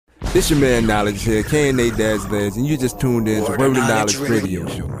This your man Knowledge here, K&A Dad's Lads, and you just tuned in to Word of Knowledge Radio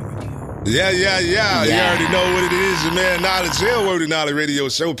Show. Yeah. You already know what it is, your man Knowledge here, Word of Knowledge Radio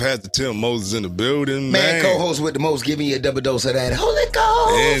Show. Pastor Tim Moses in the building, man. Co-host with the most, giving you a double dose of that Holy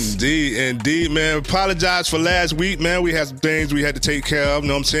Ghost. Indeed, man. Apologize for last week, man. We had some things we had to take care of, you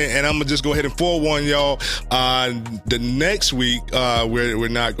know what I'm saying? And I'm going to just go ahead and forewarn y'all, the next week, we're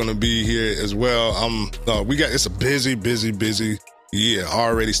not going to be here as well. It's a busy year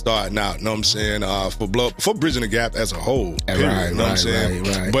already starting out, you know what I'm saying, for Bridging the Gap as a whole. Period, you know what I'm saying?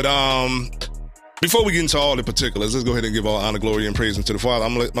 Right. But before we get into all the particulars, let's go ahead and give all honor, glory, and praise unto the Father.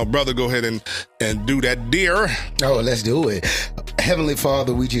 I'm going to let my brother go ahead and do that dear. Oh, let's do it. Heavenly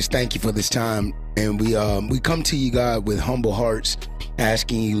Father, we just thank you for this time. And we come to you, God, with humble hearts,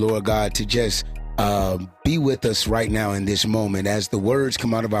 asking you, Lord God, to just be with us right now in this moment. As the words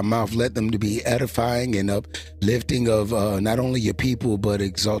come out of our mouth, let them to be edifying and uplifting of not only your people, but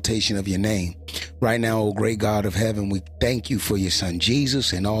exaltation of your name. Right now, O great God of heaven, we thank you for your son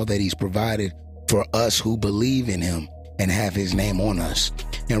Jesus and all that he's provided for us who believe in him and have his name on us.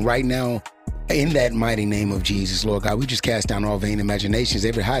 And right now, in that mighty name of Jesus, Lord God, we just cast down all vain imaginations,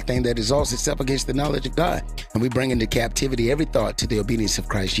 every high thing that exalts itself against the knowledge of God. And we bring into captivity every thought to the obedience of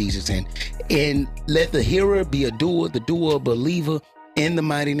Christ Jesus. And let the hearer be a doer, the doer a believer, in the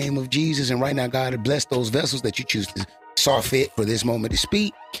mighty name of Jesus. And right now, God, bless those vessels that you choose to saw fit for this moment to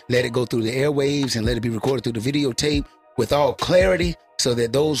speak. Let it go through the airwaves and let it be recorded through the videotape with all clarity, so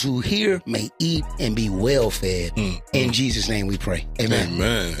that those who hear may eat and be well fed. In Jesus' name we pray. Amen.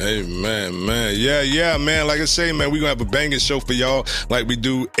 Amen, man. Yeah, man. Like I say, man, we're going to have a banging show for y'all like we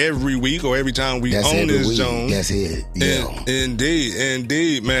do every week or every time we own this zone. That's it. Yeah.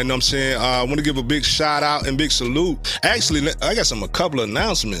 Indeed, man. Know what I'm saying? I want to give a big shout out and big salute. Actually, I got a couple of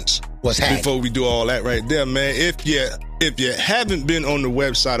announcements. What's happening? Before we do all that right there, man. If you haven't been on the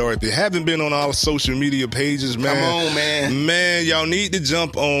website or if you haven't been on our social media pages, man. Come on, man. Man, y'all need to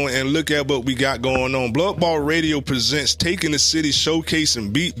jump on and look at what we got going on. Blood Ball Radio presents Taking the City Showcase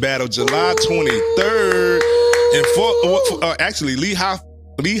and Beat Battle July 23rd in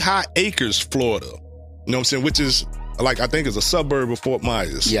Lehigh Acres, Florida. You know what I'm saying? Which is I think is a suburb of Fort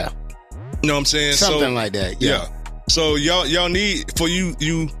Myers. Yeah. You know what I'm saying? Something like that. Yeah. So y'all need, for you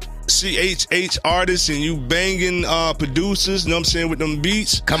CHH artists and you banging producers, you know what I'm saying, with them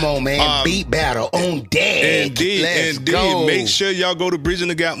beats. Come on, man. Beat battle on deck. Indeed. Go. Make sure y'all go to Bridging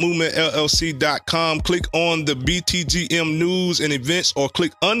the Gap Movement LLC.com, click on the BTGM news and events, or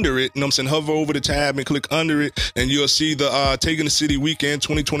click under it, you know what I'm saying, hover over the tab and click under it, and you'll see the Taking the City Weekend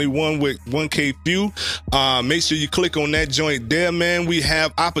 2021 with 1K Few. Make sure you click on that joint there, man. We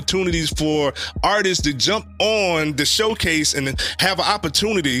have opportunities for artists to jump on the showcase and have an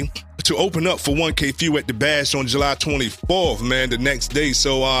opportunity to open up for 1K Few at the Bash on July 24th, man, the next day.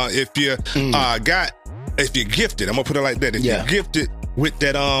 So if you're gifted, I'm gonna put it like that. If you're gifted with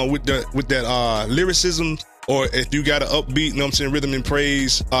that lyricism, or if you got an upbeat, you know what I'm saying, rhythm and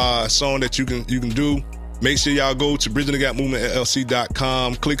praise song that you can do, make sure y'all go to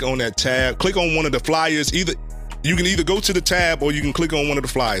bridgingthegapmovementllc.com, click on that tab, click on one of the flyers. You can either go to the tab or you can click on one of the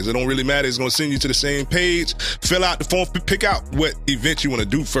flyers. It don't really matter. It's going to send you to the same page. Fill out the form. Pick out what event you want to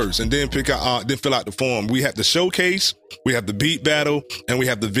do first, and then fill out the form. We have the showcase, we have the beat battle, and we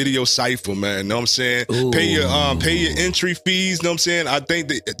have the video cipher, man. Know what I'm saying? Ooh. Pay your entry fees. Know what I'm saying? I think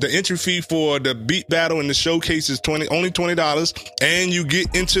the entry fee for the beat battle and the showcase is only $20, and you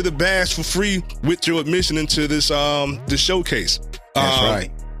get into the bash for free with your admission into this the showcase. That's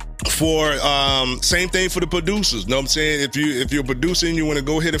right. For same thing for the producers, know what I'm saying? If you're a producer and you want to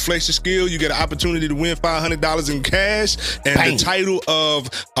go ahead and flex your skill, you get an opportunity to win $500 in cash and the title of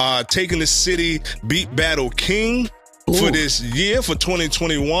Taking the City Beat Battle King for this year, for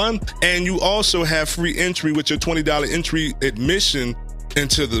 2021. And you also have free entry with your $20 entry admission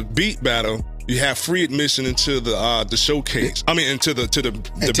into the beat battle. You have free admission into the showcase. I mean, into the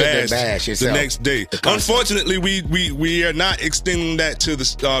bash the next day. Unfortunately, we are not extending that to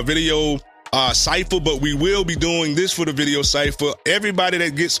the video cipher, but we will be doing this for the video cipher. Everybody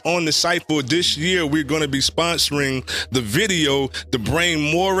that gets on the cipher this year, we're going to be sponsoring the video to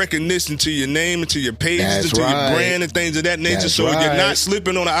bring more recognition to your name and to your pages, your brand and things of that nature. You're not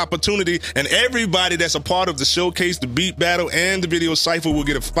slipping on an opportunity. And everybody that's a part of the showcase, the beat battle, and the video cipher will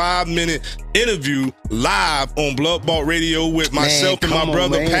get a 5-minute interview live on Blood Ball Radio with myself and my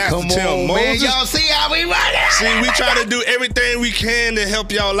brother, Pastor Tim Moses. Y'all see how we run it? See, we try to do everything we can to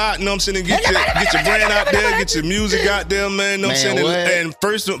help y'all out, you know what I'm saying, and get get your brand out there, get your music out there, man. You know what I'm saying? what? And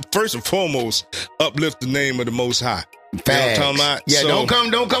first and foremost, uplift the name of the Most High. Facts. You know what I'm talking about? Yeah, So-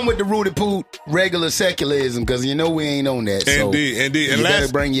 don't come with the Rudy Poot regular secularism, because you know we ain't on that. So Indeed. you And better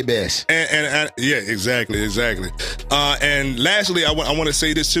bring your best. And yeah, exactly. And lastly, I want to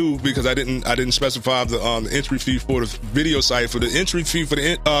say this too, because I didn't specify the entry fee for the video cipher. The entry fee for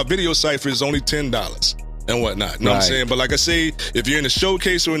the video cipher is only $10 and whatnot. You know what I'm Right. saying? But like I say, if you're in the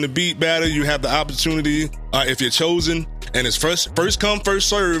showcase or in the beat battle, you have the opportunity. If you're chosen, and it's first come, first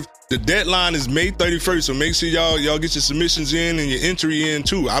serve. The deadline is May 31st, so make sure y'all get your submissions in and your entry in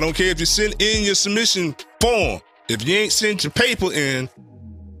too. I don't care if you send in your submission form. If you ain't sent your paper in,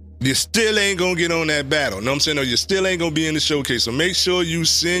 you still ain't gonna get on that battle. Know what I'm saying? Or you still ain't gonna be in the showcase. So make sure you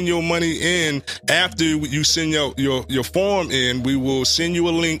send your money in after you send your form in. We will send you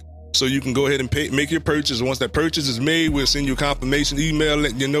a link so you can go ahead and make your purchase. Once that purchase is made, we'll send you a confirmation email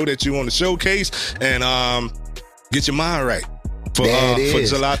letting you know that you're on the showcase, and get your mind right for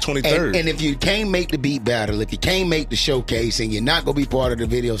July 23rd. And if you can't make the beat battle, if you can't make the showcase, and you're not gonna be part of the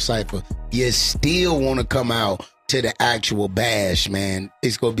video cipher, you still want to come out to the actual bash, man.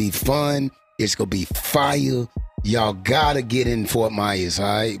 It's gonna be fun. It's gonna be fire. Y'all gotta get in Fort Myers, all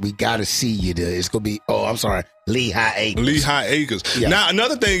right? We gotta see you there. It's gonna be, Lehigh Acres. Lehigh Acres. Yeah. Now,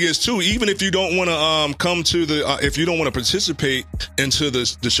 another thing is too, even if you don't want to come to the, if you don't want to participate into the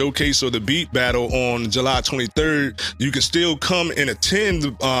showcase or the beat battle on July 23rd, you can still come and attend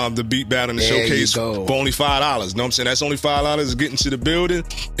the beat battle and the There you showcase go. for only $5. You know what I'm saying? That's only $5 to get into the building,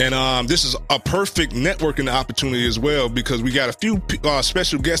 and this is a perfect networking opportunity as well, because we got a few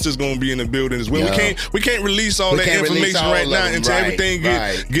special guests that's going to be in the building as well. Yeah. We can't release all We that can't release information all right of now them. until Right, everything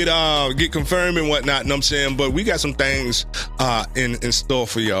get confirmed and whatnot. You know what I'm saying? But we got some things in store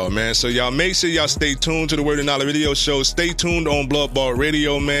for y'all, man. So y'all make sure y'all stay tuned to the Word of Knowledge Radio Show. Stay tuned on Bloodball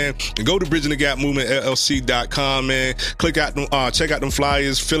Radio, man. And go to Bridging the Gap Movement LLC.com, man. Click out them, check out them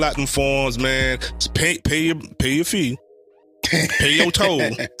flyers, fill out them forms, man. Pay your fee. Pay your toll,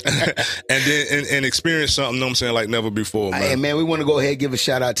 and then and experience something, know what I'm saying, like never before, man. Hey, man, we want to go ahead and give a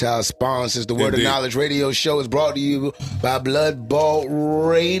shout out to our sponsors. The Word Indeed. of Knowledge Radio Show is brought to you by Blood Ball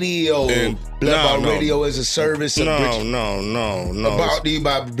Radio. Blood Ball Radio is a service of No. brought to you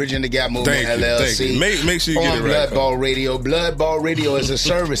by Bridging the Gap Movement Thank you, LLC. thank you. Make sure you get on it right, Blood folks. Ball Radio. Blood Ball Radio is a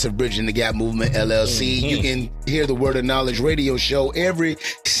service of Bridging the Gap Movement LLC. You can hear the Word of Knowledge Radio Show every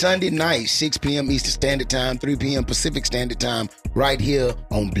Sunday night, 6 p.m. Eastern Standard Time, 3 p.m. Pacific Standard Time, right here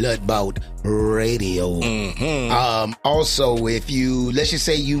on Bloodbout Radio. Also, if you, let's just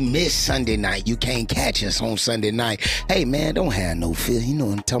say you miss Sunday night, you can't catch us on Sunday night. Hey, man, don't have no fear. You know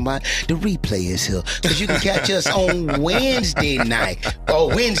what I'm talking about? The replay is here. Because you can catch us on Wednesday night or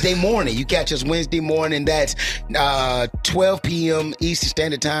Wednesday morning. You catch us Wednesday morning. That's 12 p.m. Eastern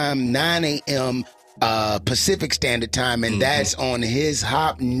Standard Time, 9 a.m. Pacific Standard Time. And that's on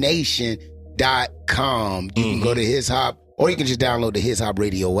hishopnation.com. You can go to His Hop, or you can just download the His Hop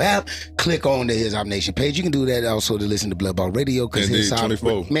Radio app, click on the His Hop Nation page. You can do that also to listen to Blood Ball Radio, because Indeed, His Hop,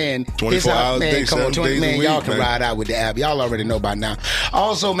 24. man, 24 His Hop, hours a man, day, come on, 7 days a man, week, y'all can man. ride out with the app. Y'all already know by now.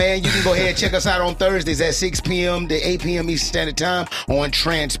 Also, man, you can go ahead and check us out on Thursdays at 6 p.m. to 8 p.m. Eastern Standard Time on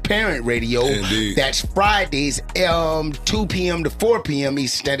Transparent Radio. Indeed. That's Fridays, 2 p.m. to 4 p.m.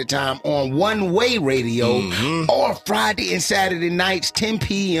 Eastern Standard Time on One Way Radio, or Friday and Saturday nights, 10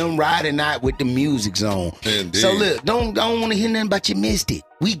 p.m. Friday night with the Music Zone. Indeed. So look, don't want to hear nothing about you missed it.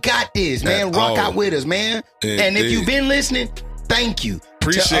 We got this, man. At Rock all. out with us, man. And if Indeed. you've been listening, thank you.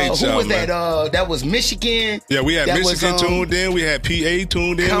 Appreciate who y'all, was man. that? That was Michigan. Yeah, we had That Michigan was, tuned in. We had PA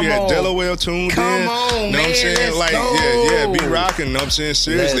tuned in. Come We had on. Delaware tuned Come in. on, know what man, I'm saying? let's Like, go. yeah, be rocking. Know what I'm saying?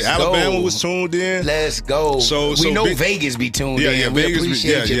 Seriously. Let's Alabama go. was tuned in. Let's go. So we know big- Vegas be tuned Yeah, in. yeah, We Vegas.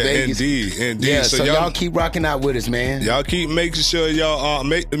 appreciate you, Vegas. Indeed. Yeah, So so y'all keep rocking out with us, man. Y'all keep making sure y'all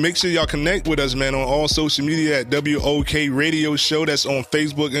make sure y'all connect with us, man, on all social media at WOK Radio Show. That's on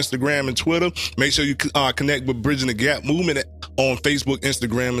Facebook, Instagram, and Twitter. Make sure you connect with Bridging the Gap Movement on Facebook,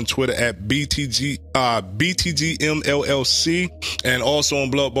 Instagram, and Twitter at BTGMLLC, and also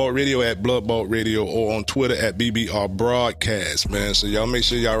on Bloodball Radio at Bloodball Radio, or on Twitter at BBR Broadcast, man. So y'all make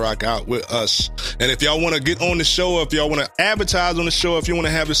sure y'all rock out with us. And if y'all want to get on the show, or if y'all want to advertise on the show, if you want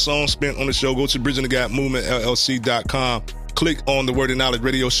to have a song spent on the show, go to Bridging the Gap Movement LLC.com. Click on the Word of Knowledge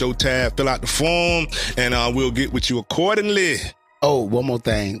Radio Show tab, fill out the form, and we'll get with you accordingly. Oh, one more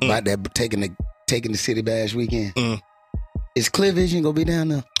thing about that taking the City Bash weekend. Is Clear Vision gonna be down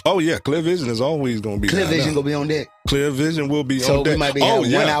there? Oh yeah, Clear Vision is always gonna be Clear down Vision there. gonna be on deck. Clear Vision will be So on deck. we might be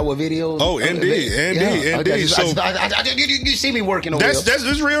having 1 hour videos. Oh, indeed. So you see me working over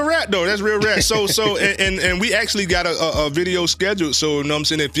that's real rap though. That's real rap. So and we actually got a video scheduled. So you know what I'm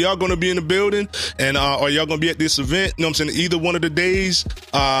saying, if y'all gonna be in the building and or y'all gonna be at this event, you know what I'm saying, either one of the days,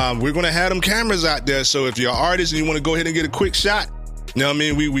 we're gonna have them cameras out there. So if you're an artist and you want to go ahead and get a quick shot, you know what I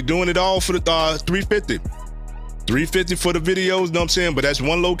mean, we doing it all for the $350. $350 for the videos, you know what I'm saying? But that's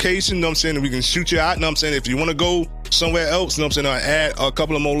one location, you know what I'm saying? And we can shoot you out, you know what I'm saying? If you want to go somewhere else, you know what I'm saying? I'll add a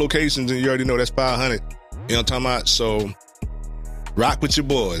couple of more locations, and you already know that's $500. You know what I'm talking about? So rock with your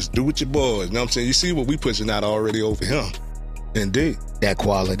boys. Do with your boys. You know what I'm saying? You see what we pushing out already over here. Indeed. That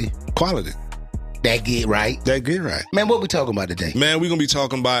quality. Quality. That get right. That get right. Man, what we talking about today? Man, we're going to be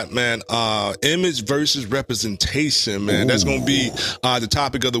talking about, man, image versus representation, man. Ooh. That's going to be the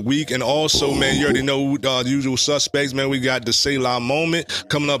topic of the week. And also, man, you already know the usual suspects, man. We got the Selah moment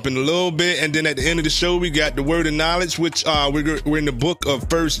coming up in a little bit. And then at the end of the show, we got the word of knowledge, which we're in the book of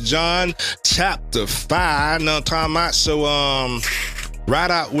 1 John chapter 5. Now, time out. So,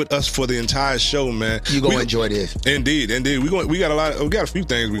 ride out with us for the entire show, man. You gonna enjoy this. Indeed. We got a few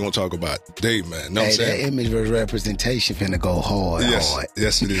things we're gonna talk about today, man. Know what I'm saying? That image versus representation finna go hard.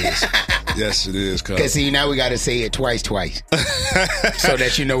 Yes, it is. Yes, it is. Cause see, now we gotta say it twice, so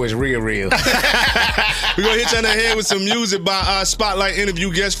that you know it's real. We're gonna hit you on the head with some music by our spotlight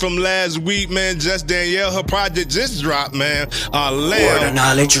interview guest from last week, man. Just Danielle. Her project just dropped, man. Lamb.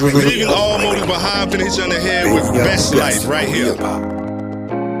 Leaving all motives behind. Finna hit you on the head with Best Life right here.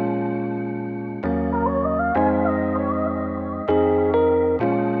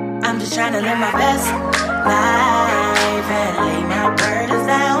 Trying to live my best life and lay my burdens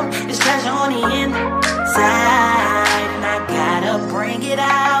down. There's treasure on the inside, and I gotta bring it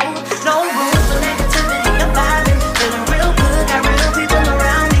out. No room for negativity. I'm vibing, feeling real good. Got real people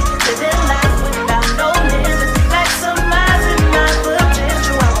around me, living life without no limits, maximizing my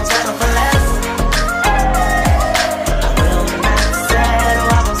potential. I won't settle for less. I will not settle.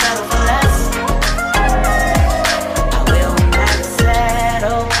 I won't settle for less. I will not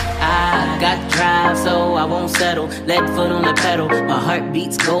settle. Got drive, so I won't settle. Lead foot on the pedal. My heart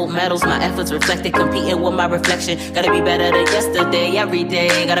beats gold medals. My efforts reflected, competing with my reflection. Gotta be better than yesterday, every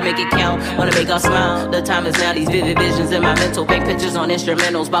day. Gotta make it count, wanna make us smile. The time is now, these vivid visions in my mental. Paint pictures on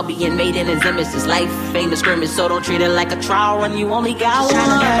instrumentals about being made in his image. This life ain't a scrimmage, so don't treat it like a trial run. You only got one. Trying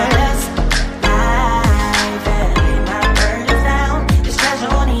to live my best life and lay my burdens down. There's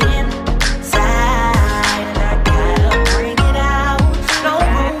treasure on the inside, and I gotta bring it out. No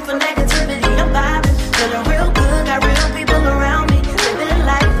room for negativity. I'm vibing, feeling real good. Got real people around me, living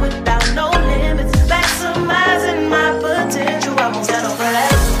life without no limits, maximizing my potential. I won't settle for less. I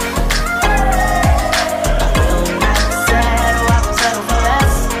will not settle. I won't settle for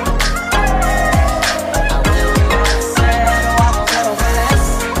less. I will not settle. I won't settle for less.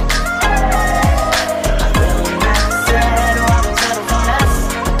 I will not settle. I won't settle for less.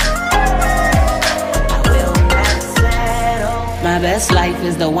 I will not settle. My best life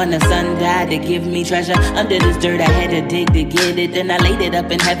is the one the sun died to give me treasure. Under this dirt I had to dig to get it. Then I laid it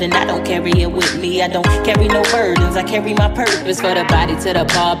up in heaven. I don't carry it with me. I don't carry no burdens. I carry my purpose for the body to the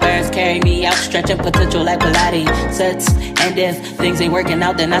pallbearers. Carry me out, stretching potential like Pilates sets. And if things ain't working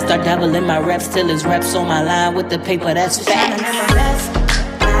out, then I start doubling my reps till it's reps on my line with the paper that's facts.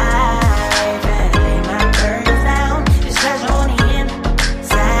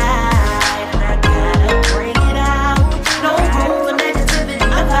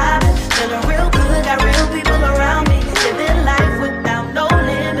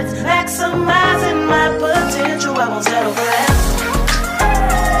 Maximizing my potential, I won't settle for less. I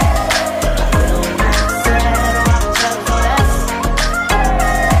will not settle. I won't settle for less. I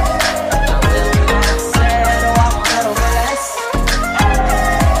will not settle. I won't settle for less. I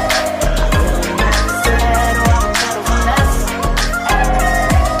will not settle. I won't settle for less. I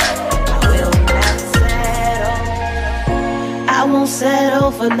will not settle. I won't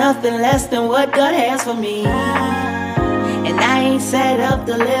settle for nothing less than what God has for me. And I ain't set up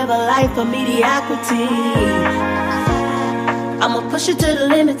to live a life of mediocrity. I'ma push it to the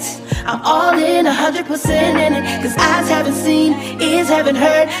limits. I'm all in, 100% in it. Cause eyes haven't seen, ears haven't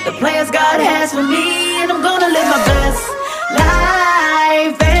heard the plans God has for me. And I'm gonna live my best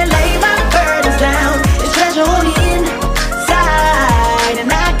life and lay my burdens down. There's treasure on the inside,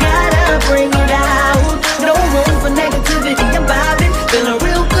 and I gotta bring it out. No room for negativity. I'm vibing, feeling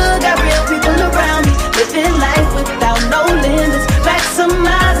real good. Got real people around me, living life without no limits,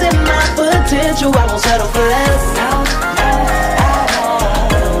 maximizing my potential. I won't settle for less. No, I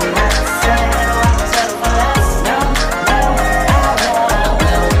will not settle. I won't settle for less. No,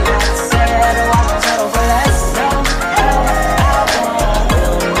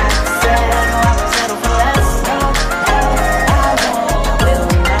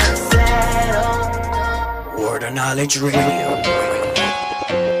 Knowledge Radio.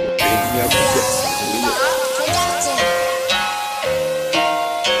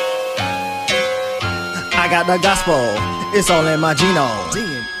 I got the gospel, it's all in my genome.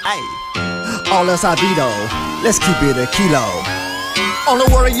 All else I veto, let's keep it a kilo. On the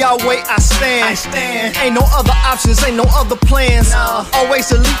word of Yahweh I stand. Ain't no other options, ain't no other plans. Always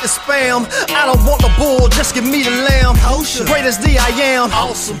delete the spam. I don't want the bull, just give me the lamb. Great as the I am.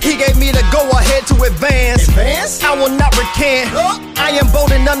 Awesome. He gave me the go ahead to advance. I will not recant. I am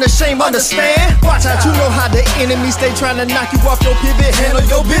bold and unashamed, understand? Watch out, you know how the enemy stay trying to knock you off your pivot. Handle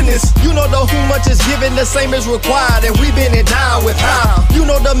your business. You know the who much is given, the same is required. And we've been endowed with how. You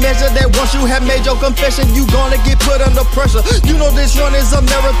know the measure that once you have made your confession, you gonna get put under pressure. You know this run is a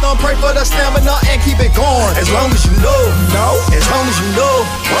marathon, pray for the stamina and keep it going. As long as you know, as long as you know,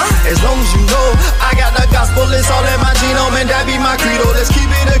 as long as you know, I got the gospel, it's all in my genome, and that be my credo. Let's keep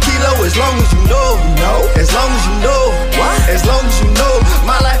it a kilo. As long as you know, as long as you know, as long as you know,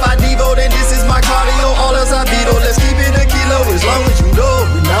 my life I devote, and this is my cardio, all else I veto. Let's keep it a kilo. As long as you know,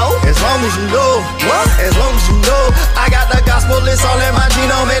 as long as you know, as long as you know, I got the gospel, it's all in my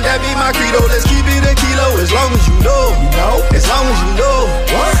genome, and that be my credo. Let's keep it a kilo. As long as you know, as long as you know,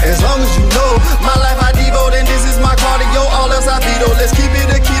 as long as you know, my life I devote, and this is my cardio, all else I veto. Let's keep it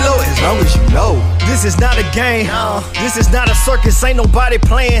a kilo. As long as you know. This is not a game, this is not a circus, ain't nobody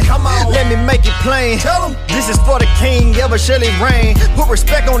playing. Come on, let me make it plain. Tell them. This is for the king, ever surely reign. Put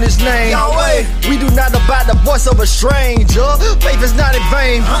respect on his name. Yahweh. We do not abide the voice of a stranger. Faith is not in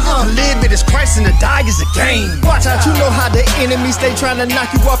vain. To live it is Christ and to die is a gain. Watch out, you know how the enemy stay trying to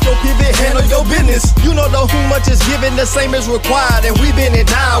knock you off your pivot. Handle your business. You know the who much is given, the same is required, and we've been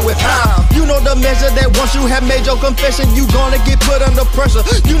endowed with how. You know the measure that once you have made your confession, you gonna get put under pressure.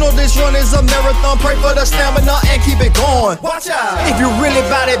 You know this run is a marathon, pray for the stamina and keep it going. Watch out. If you really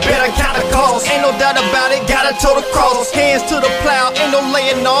about it, better count the cost. Ain't no doubt about it, gotta toe the cross. Hands to the plow, ain't no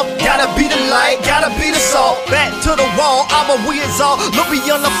laying off. Gotta be the light, gotta be the salt. Back to the wall, Abba we exalt. Look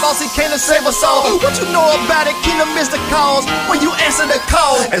beyond the false, he came to save us all. What you know about it, kingdom is the cause. When you answer the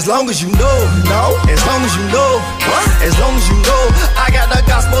call, as long as you know, as long as you know, as long as you know, I got the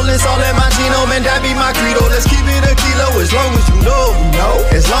gospel, it's all in my genome, and that be my credo. Let's keep it a kilo. As long as you know,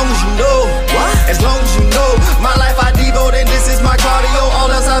 as long as you know, as long as you know, my life I devote, and this is my cardio, all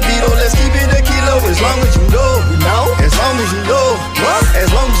else I veto. Let's keep it a kilo. As long as you know, as long as you know, as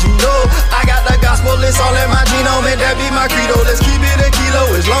long as you know, I got the gospel, it's all in my genome, and that be my credo. Let's keep it a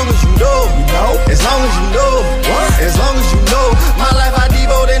kilo. As long as you know, as long as you know, as long as you know, my life I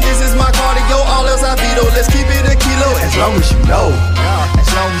devote, and this is my cardio, all else I veto. Let's keep it a kilo. As long as you know, as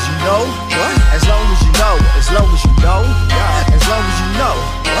long as you know, as long as you know, as long as you know, as long as you know,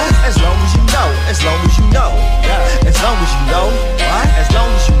 as long as you know, as long as you know, as long as you know, as long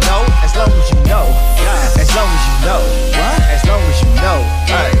as you know, as long as you know, as long as you know, as long as you know.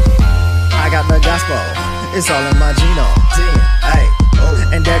 Hey, I got the gospel, it's all in my genome. Hey,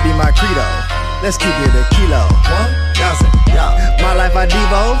 and that be my credo. Let's keep it a kilo. 1,000. My life I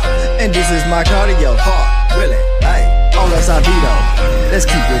devo, and this is my cardio. Hard, willing, hey, all else I veto. Let's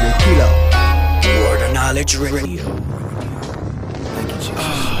keep it a kilo. Word of Knowledge Radio.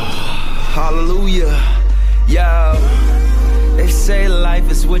 Hallelujah. Yo, they say life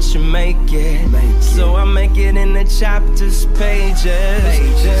is what you make it. So I make it in the chapters, pages.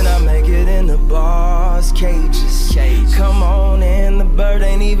 Then I make it in the bars, cages. Come on in, the bird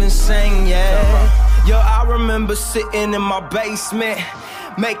ain't even sang yet. Yo, I remember sitting in my basement,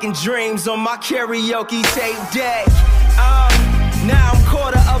 making dreams on my karaoke tape deck. Now I'm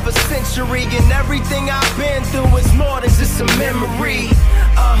quarter of a century, and everything I've been through is more than just a memory.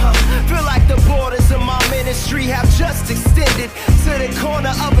 Feel like the borders of my ministry have just extended to the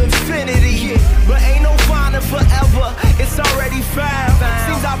corner of infinity. But ain't no finding forever, it's already found.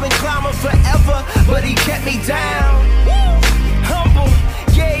 Seems I've been climbing forever, but he kept me down. Humble,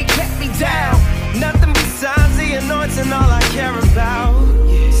 yeah, he kept me down. Nothing besides the anointing, all I care about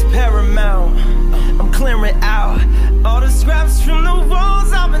is paramount. I'm clearing out all the scraps from the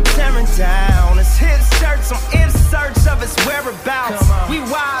walls I've been tearing down. It's his church, I'm in search of its whereabouts. We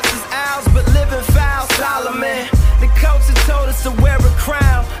wise as owls, but living foul. Solomon, the culture told us to wear a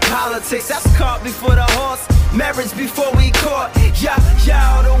crown. Politics, that's caught before the horse. Marriage before we court. Yeah,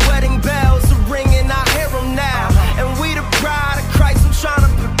 the wedding bells are ringing, I hear them now. And we the bride of Christ, I'm trying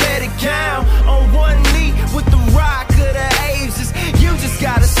to prepare the gown. On one knee with the rock of the ages. You just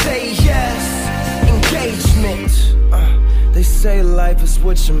gotta say yes. Engagement. They say life is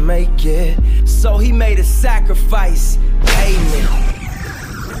what you make it. So he made a sacrifice. Amen.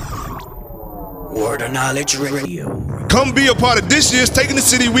 Word of Knowledge Radio. Come be a part of this year's Taking the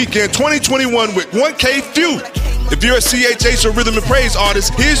City Weekend 2021 with 1K Few. If you're a CHH or Rhythm and Praise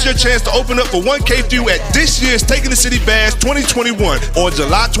artist, here's your chance to open up for 1K Few at this year's Taking the City Bash 2021 on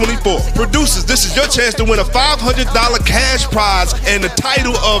July 24th. Producers, this is your chance to win a $500 cash prize and the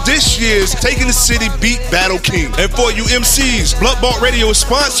title of this year's Taking the City Beat Battle King. And for you MCs, Blunt Vault Radio is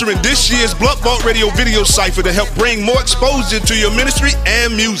sponsoring this year's Blunt Vault Radio video cipher to help bring more exposure to your ministry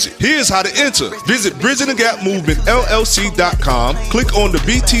and music. Here's how to enter. Visit Bridging the Gap Movement LLC.com, click on the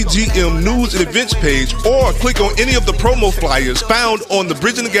BTGM News and Events page, or click on any of the promo flyers found on the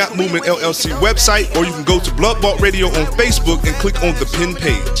Bridging the Gap Movement LLC website, or you can go to Blunt Vault Radio on Facebook and click on the pin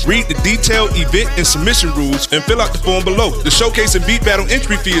page. Read the detailed event and submission rules and fill out the form below. The showcase and beat battle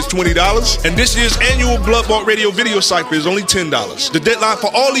entry fee is $20, and this year's annual Blunt Vault Radio video cipher is only $10. The deadline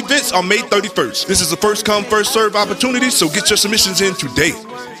for all events are May 31st. This is a first come, first serve opportunity, so get your submissions in today.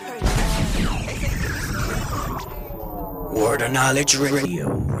 Word of Knowledge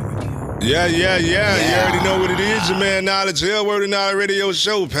Radio. Yeah. You already know what it is, your man Knowledge Hill, Word of Knowledge Radio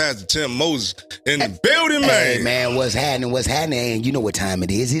Show. Pastor Tim Moses in the building, man. Hey, man, what's happening? And you know what time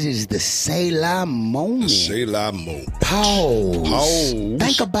it is. It is the Selah moment. Selah moment. Pause.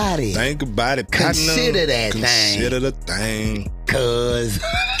 Think about it. Consider that thing. Consider the thing. Cause,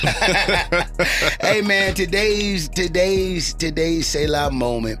 hey, man, today's Selah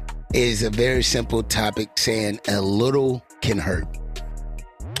moment is a very simple topic saying a little can hurt.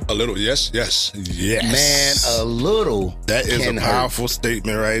 A little, yes. Man, a little. That is can a hurt. powerful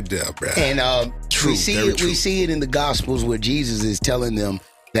statement right there, bro. And True, we see it in the Gospels where Jesus is telling them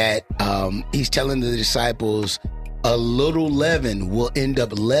that he's telling the disciples a little leaven will end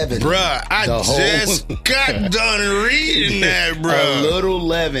up leavening. Bruh, I just got done reading that, bruh. A little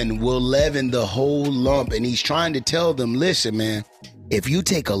leaven will leaven the whole lump. And he's trying to tell them, listen, man, if you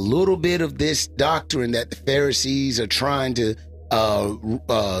take a little bit of this doctrine that the Pharisees are trying to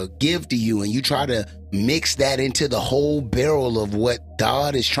give to you, and you try to mix that into the whole barrel of what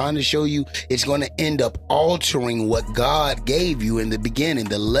God is trying to show you, it's going to end up altering what God gave you in the beginning.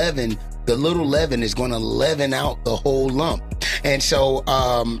 The little leaven is going to leaven out the whole lump. And so,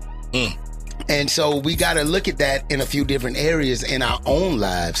 And so we got to look at that in a few different areas in our own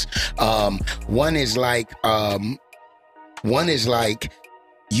lives. One is like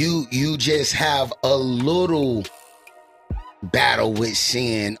you just have a little battle with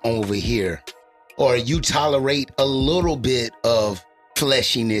sin over here, or you tolerate a little bit of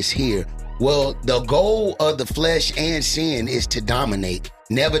fleshiness here. Well, the goal of the flesh and sin is to dominate,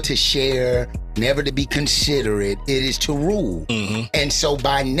 never to share, never to be considerate. It is to rule. Mm-hmm. And so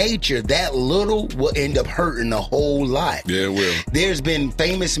by nature, that little will end up hurting the whole lot. Yeah, it will. There's been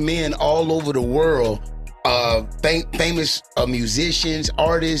famous men all over the world, famous musicians,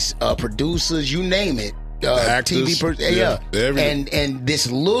 artists, producers, you name it. Actors, TV and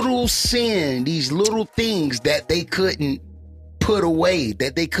this little sin, these little things that they couldn't put away,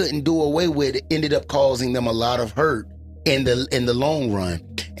 that they couldn't do away with, ended up causing them a lot of hurt in the long run.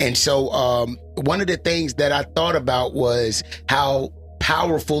 And so one of the things that I thought about was how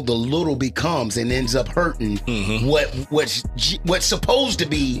powerful the little becomes and ends up hurting what's supposed to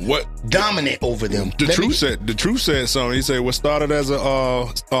be dominant over them. The truth said something. He said what started as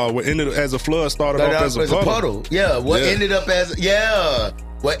what ended as a flood started off as a puddle. Yeah, what ended up as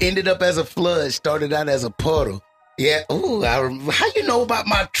a flood started out as a puddle. Yeah. Ooh, how you know about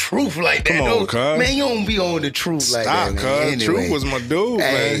my truth like that? Come on, cuz. Man, you don't be on the truth like that, man. Anyway. Truth was my dude,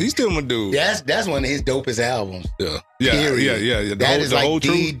 man. He's still my dude. That's one of his dopest albums. Yeah. The whole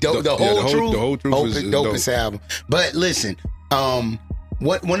truth is dopest album. But listen, one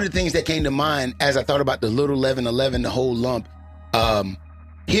of the things that came to mind as I thought about the little leaven, the whole lump.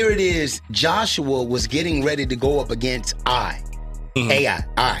 Here it is. Joshua was getting ready to go up against Ai.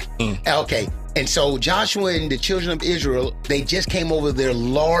 Okay. And so Joshua and the children of Israel, they just came over their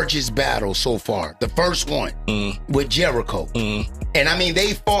largest battle so far. The first one with Jericho. And I mean,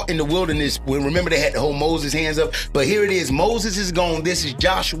 they fought in the wilderness. Remember, they had to hold Moses' hands up. But here it is. Moses is gone. This is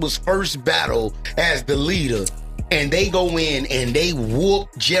Joshua's first battle as the leader. And they go in and they whoop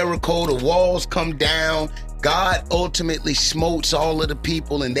Jericho. The walls come down. God ultimately smotes all of the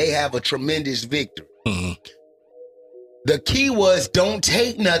people and they have a tremendous victory. The key was don't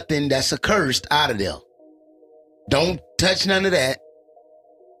take nothing that's accursed out of there. Don't touch none of that.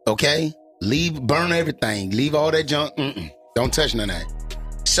 Okay? Burn everything. Leave all that junk. Don't touch none of that.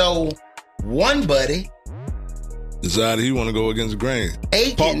 So, one buddy decided he want to go against the grain.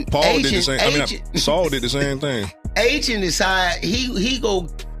 Saul did the same thing. Agent decided he go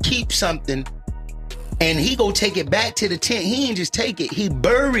keep something and he go take it back to the tent. He didn't just take it. He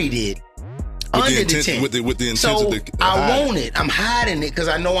buried it under the tent. With the intention so to I want it. I'm hiding it because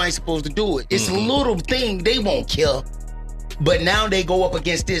I know I ain't supposed to do it. It's a little thing they won't kill. But now they go up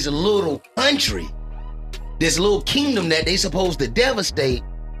against this little country, this little kingdom that they supposed to devastate,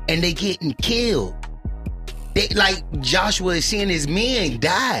 and they getting killed. They, like Joshua is seeing his men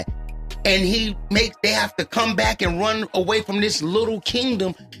die, and they have to come back and run away from this little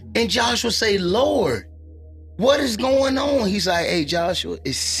kingdom. And Joshua say, Lord, what is going on? He's like, hey, Joshua,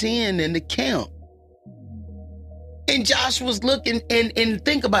 it's sin in the camp. And Joshua's looking and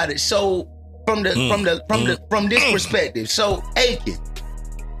think about it. So from this perspective, so Achan.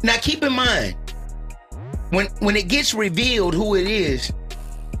 Now keep in mind, when it gets revealed who it is,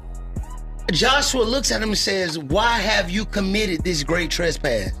 Joshua looks at him and says, why have you committed this great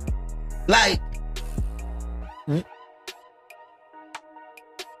trespass? Like,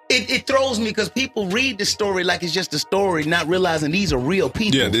 it throws me because people read the story like it's just a story, not realizing these are real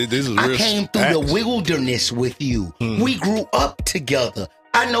people. Yeah, this is real. I came through the wilderness with you. We grew up together.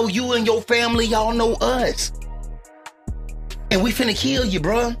 I know you and your family, y'all know us. And we finna kill you,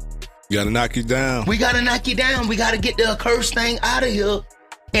 bro. You gotta knock you down. We gotta knock you down. We gotta get the accursed thing out of here.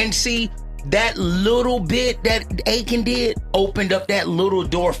 And see, that little bit that Achan did opened up that little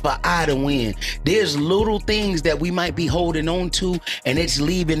door for I to win. There's little things that we might be holding on to, and it's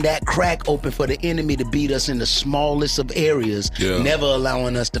leaving that crack open for the enemy to beat us in the smallest of areas, never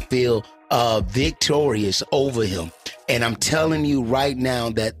allowing us to feel victorious over him. And I'm telling you right now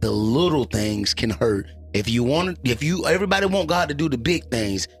that the little things can hurt. Everybody want God to do the big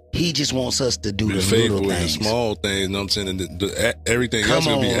things. He just wants us to do the little things. The small things, you know what I'm saying? Everything else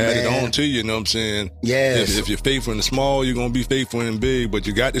will be added on to you, you know what I'm saying? Yes. If you're faithful in the small, you're going to be faithful in the big, but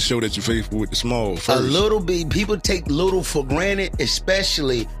you got to show that you're faithful with the small first. A little bit, people take little for granted,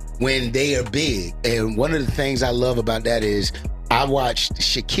 especially when they are big. And one of the things I love about that is I watched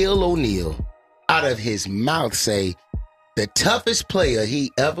Shaquille O'Neal out of his mouth say the toughest player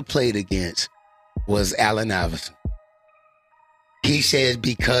he ever played against was Allen Iverson. He says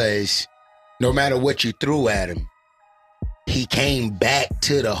because no matter what you threw at him, he came back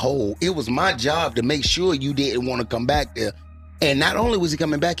to the hole. It was my job to make sure you didn't want to come back there. And not only was he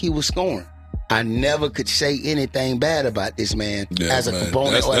coming back, he was scoring. I never could say anything bad about this man as a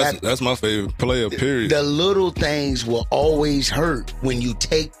component. That's my favorite player, period. The little things will always hurt when you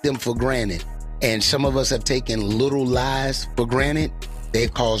take them for granted. And some of us have taken little lies for granted.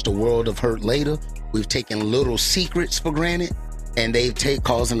 They've caused a world of hurt later. We've taken little secrets for granted, and they've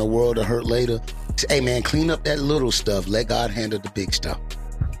causing a world of hurt later. Hey, man, clean up that little stuff. Let God handle the big stuff.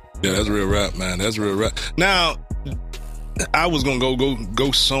 Yeah, that's real rap, man. That's real rap. Now, I was gonna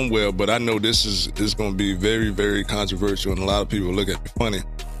go somewhere, but I know this is gonna be very, very controversial, and a lot of people look at me funny,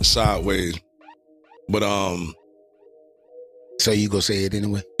 sideways. But so you gonna say it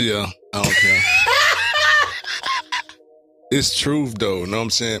anyway? Yeah, I don't care. It's truth, though. You know what I'm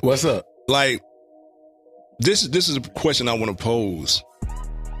saying? What's up? Like, this is a question I want to pose.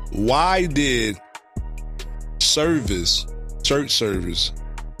 Why did church service,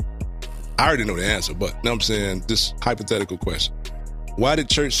 I already know the answer, but you know what I'm saying, this hypothetical question. Why did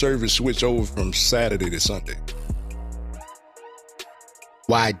church service switch over from Saturday to Sunday?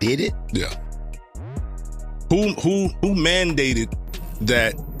 Why did it? Yeah. Who mandated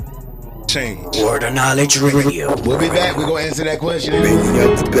that change? Word of Knowledge Radio. We'll be back. We're going to answer that question.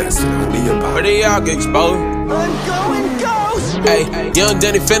 Where they all get exposed? I'm going ghost. Hey, young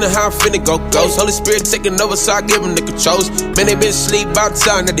Danny finna, how I'm finna go ghost. Holy Spirit taking over, so I give them the controls. Man, they been asleep about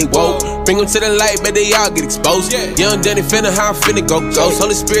time that they woke. Bring them to the light, but they all get exposed. Young Danny finna, how I'm finna go ghost.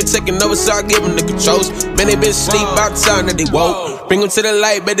 Holy Spirit taking over, so I give them the controls. Man, they been asleep about time that they woke. Bring them to the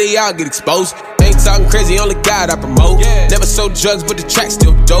light, but they all get exposed. Ain't talking crazy, only God I promote. Never sold drugs, but the track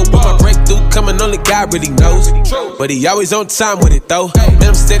still dope. But my breakthrough coming, only God really knows. But he always on time with it though. Man,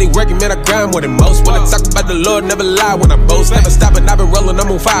 I'm steady working, man, I grind more than most. When I talk about the Lord, never lie when I boast. Never stopping, I've been rolling,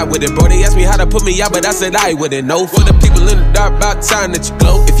 I'm on fire with it, bro. They asked me how to put me out, but I said I wouldn't know. For the people in the dark, about time that you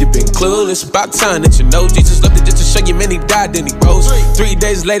glow. If you've been clueless, about time that you know. Jesus loved it just to show you, man, he died, then he rose. 3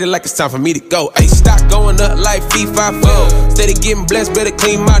 days later, like it's time for me to go. Ayy, stock going up like FIFA. Steady getting blessed, better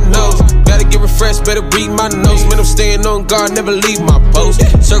clean my nose. Gotta get refreshed, better read my notes. Man, I'm staying on guard, never leave my post.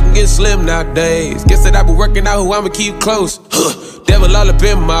 Circle getting slim nowadays. Guess that I been working out who I'ma keep close. Devil all up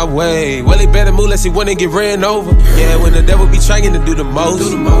in my way. Well, he better move lest he wanna get ran over. Yeah, when the devil be trying to do the most,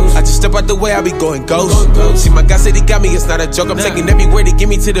 I just step out the way, I be going ghost. See, my God said he got me, it's not a joke. I'm taking every word he give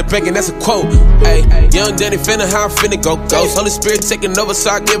me to the bank, and that's a quote. Hey, young Danny finna, how I'm finna go ghost. Holy Spirit taking over, so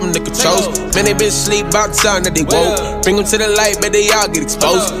I give him the controls. Man, they been asleep about time that they woke. Bring them to the light, but they all get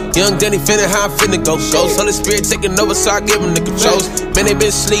exposed. Young Danny finna, how I'm finna go ghost. Holy Spirit taking over, so I give him the controls. Man, they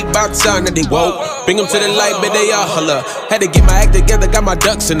been asleep about time that they woke. Bring them to the light, but they all holla. Had to get my act together, got my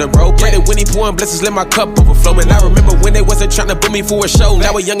ducks in a row. Pray that when he pouring blessings, let my cup overflow. And I remember when they wasn't trying to book me for a show.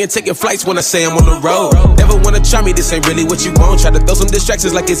 Now a youngin' taking flights when I say I'm on the road. Never wanna try me, this ain't really what you want. Try to throw some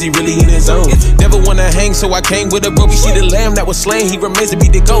distractions like is he really in his own. Never wanna hang, so I came with a rope. You see the lamb that was slain, he remains to be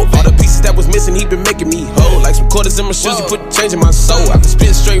the goat. All the pieces that was missing, he been making me whole. Like some quarters in my shoes, he put change in my soul. I can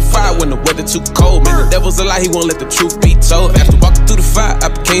spit straight fire when the weather too cold. Man, the devil's a lie, he won't let the truth be told. After walking through the fire, I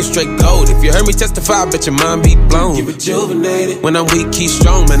became straight gold. If you heard me testify, I bet your mind be blown. Get rejuvenated. When I'm weak, keep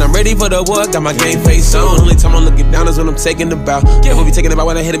strong, man, I'm ready for the war, got my game face on. Only time I'm looking down is when I'm taking the bow. Devil be taking the bow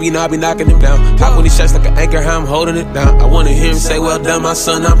when I hit him, you know I be knocking him down. Hop when he strikes like an anchor, how I'm holding it down. I wanna hear him say, well done, my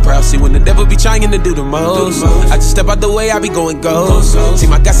son, I'm proud. See, when the devil be trying to do the most, I just step out the way, I be going ghost. See,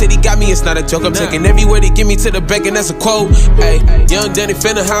 my God said he got me, it's not a joke. I'm taking every word he give me to the bank, and that's a quote. Hey, young Danny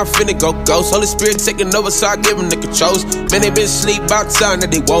finna, how I'm finna go ghost. Holy Spirit taking over, so I give him the controls. Man, they been asleep about time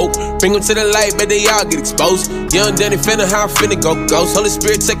that they woke. Bring them to the light, but they all get exposed. Young Danny finna, how I'm finna go ghost. Holy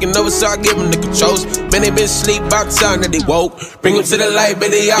Spirit taking over, so I give him the controls. Man, they been asleep about time that they woke. Bring them to the light,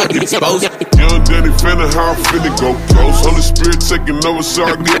 but they all get exposed. Young Danny finna, how I'm finna go ghost. Holy Spirit taking over, so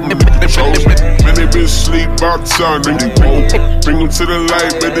I give him the controls. Man, they been asleep about time that they woke. Bring them to the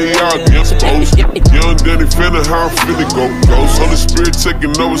light, but they all get exposed. Young Danny finna, how I'm finna go ghost. Holy Spirit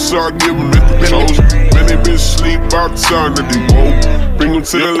taking over, so I give him the controls. Man, they been asleep about time that they woke. Bring them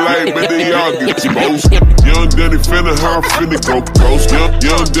to the light, but they all get exposed. Young Danny finna, how I'm finna go ghost.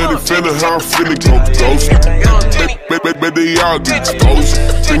 Young Danny finna, how I'm finna go ghost. But they all get exposed.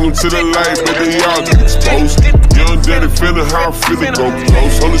 Bring them to the light, but they all get exposed. Young Danny finna, how I'm finna go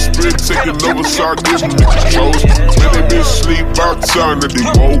ghost. Holy Spirit taking over, so I give them the controls. Man, they been asleep about time that they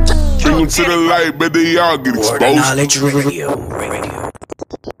woke. Bring them to the light, but they all get exposed. Word Knowledge Radio.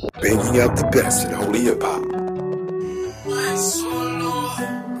 Bringing out the best in holy hip hop.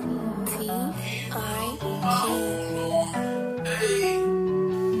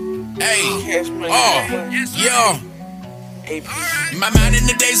 Hey, yo. My mind in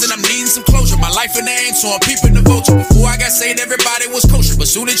the days and I'm needing some closure. My life in the aim, so I'm peeping the vulture. Before I got saved, everybody was kosher. But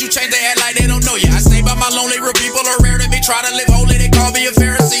soon as you change, they act like they don't know you. I stay by my lonely, real people are rare to me. Try to live holy, they call me a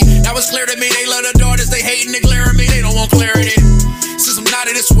Pharisee. Now it's clear to me, they love the daughters, they hating, they glaring me. They don't want clarity. Since I'm not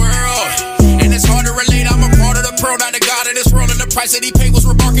in this world, and it's hard to relate. I'm a part of the pearl, not the God of this world. And the price that he paid was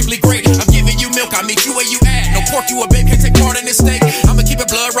remarkably great. I'm giving you milk, I meet you where you at. No pork, you a babe, can't take part in this steak. I'ma keep it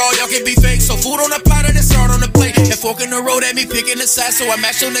blood raw, y'all can be fake. So food on the platter, then start on the plate. And fork in the road at me, picking the side. So I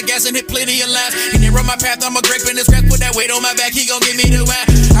mash on the gas and hit plenty of lines. He near on my path, I'm a grape in this grass. Put that weight on my back, he gon' give me the wine.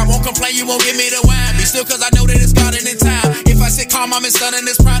 I won't complain, you won't give me the wine. Be still, cause I know that it's God in time. If I sit calm, I'm in stunning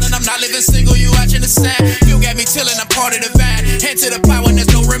this pride. And I'm not living single, you watching the sign. You got me chillin', I'm part of the vine. Hand to the plow when there's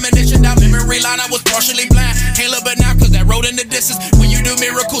no reminiscence. Down memory line, I was partially blind. Can't look but now, cause that road in the distance. When you do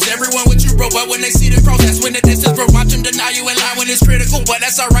miracles, everyone with you, bro. But when they see the cross, that's when the distance, bro. Watch them deny you in line when it's critical. But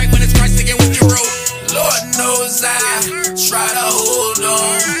that's alright when it's Christ again with you, bro. Lord knows I try to hold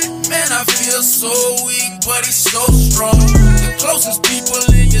on. Man, I feel so weak, but he's so strong. The closest people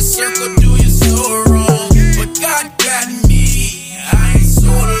in your circle do you so wrong. But God got me, I ain't so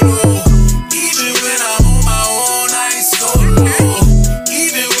low. Even when I'm on my own, I ain't so low.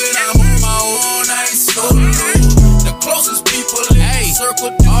 Even when I'm on my own, I ain't so low. The closest people in your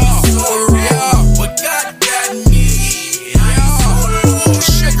circle do you so wrong. But God got me, I ain't so low.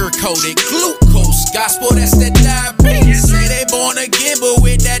 Sugar-coated glucose, gospel, that's that diabetes. Say they born again, but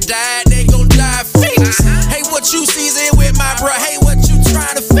with that diet, they gon' die fetus. Hey, what you season with my bro? Hey, what you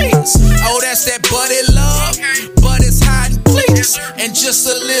trying to fix? Oh, that's that buddy love, but it's hot and cleats. And just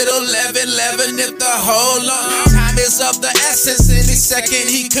a little leaven if the whole lump. Time is of the essence, any second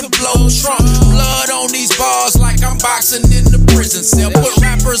he could blow Trump. Blood on these bars like I'm boxing in the prison cell. Put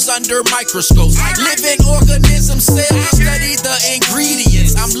rappers under microscopes, living organisms cells. Study the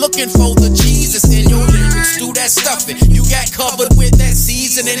ingredients, I'm looking for the Jesus in your lyrics. Do that stuffing, you got covered with that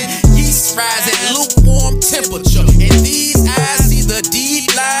seasoning. Yeast rise at lukewarm temperature. In these eyes, see the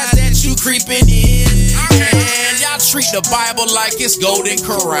deep lies that you creeping in. And y'all treat the Bible like it's Golden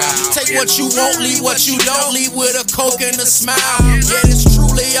Corral. Take what you want, leave what you don't. Leave with a Coke and a smile. Yeah, it's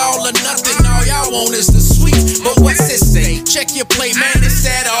truly all or nothing. All y'all want is the sweet. But what's it say? Check your plate, man. It's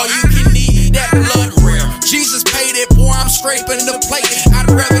that all you can eat. That blood rare. Jesus paid it, boy. I'm scraping the plate. I'd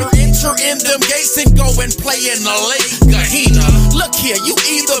rather enter in them gates and go and play in the lake. Gehenna. Look here, you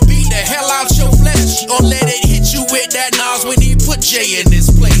either beat the hell out your flesh or let it hit you with that Nas when he put J in this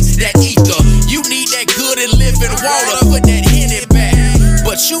place. That ether, you need that good and living water. Put that in it back.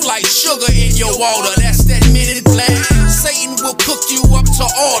 But you like sugar in your water, that's that minute black. Satan will cook you up to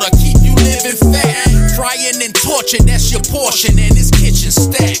order, keep you living fat. Frying and tortured, that's your portion, and this kitchen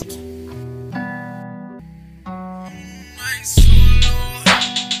stacked.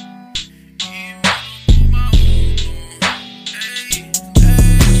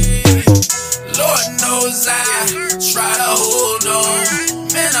 Lord knows I try to hold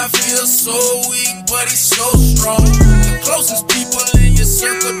on. Man, I feel so weak, but he's so strong. The closest people in your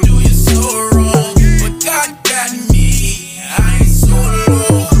circle do you so wrong. But God got me, I ain't so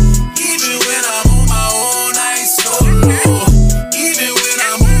low. Even when I'm on my own, I ain't so low. Even when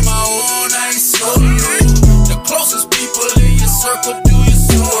I'm on my own, I ain't so low. The closest people in your circle do you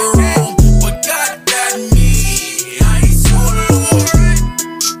so wrong. But God got me, I ain't so low.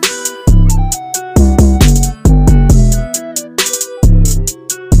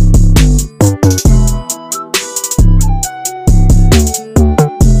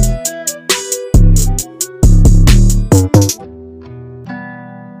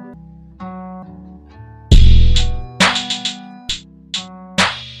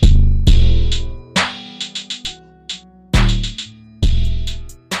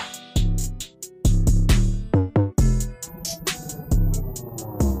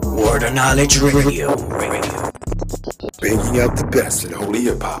 Word of Knowledge Radio. Bringing out the best in holy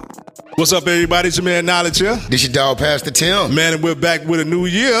hip hop. What's up, everybody? It's your man Knowledge here. This your dog, Pastor Tim. Man, and we're back with a new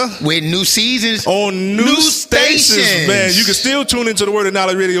year. With new seasons. On new stations. Man, you can still tune into the Word of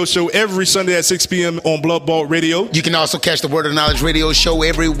Knowledge Radio Show every Sunday at 6 p.m. on Blood Vault Radio. You can also catch the Word of Knowledge Radio Show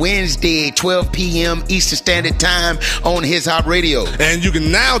every Wednesday, 12 p.m. Eastern Standard Time on His Hop Radio. And you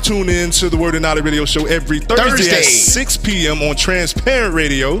can now tune in to the Word of Knowledge Radio Show every Thursday at 6 p.m. on Transparent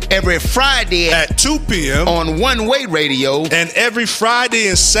Radio. Every Friday at 2 p.m. on One Way Radio. And every Friday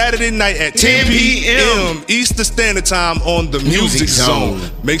and Saturday night at 10 p.m. Eastern Standard Time on the Music Zone.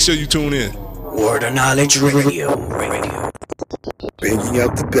 Make sure you tune in. Word of Knowledge Radio. Bringing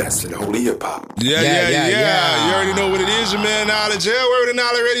out the best in holy hip hop. Yeah. You already know what it is, your man Knowledge. Yeah, Word of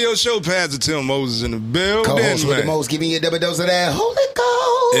Knowledge Radio Show. Pastor Tim Moses in the building. Co-host with the most, giving you a double dose of that Holy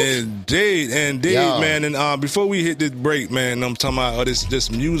Ghost. Indeed, man. And before we hit this break, man, I'm talking about this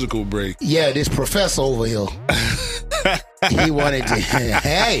musical break. Yeah, this professor over here. He wanted to.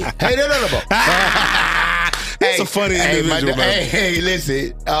 Hey, no. He's a funny individual, man. Hey,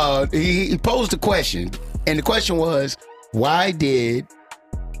 listen. He posed a question, and the question was, why did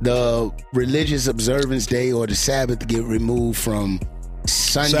the religious observance day or the Sabbath get removed from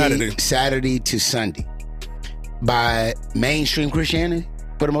Saturday to Sunday by mainstream Christianity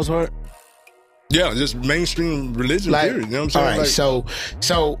for the most part? Yeah, just mainstream religion, period. You know what I'm saying? All right,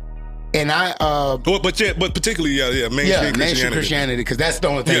 so. And I, but particularly, mainstream Christianity, because that's the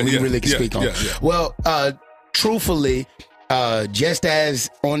only thing we really can speak on. Well, truthfully, just as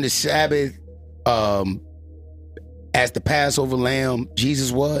on the Sabbath, as the Passover lamb,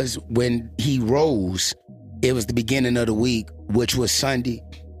 Jesus was, when he rose, it was the beginning of the week, which was Sunday.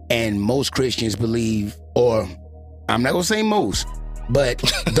 And most Christians believe, or I'm not going to say most, but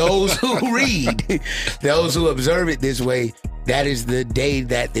those who read, those who observe it this way, that is the day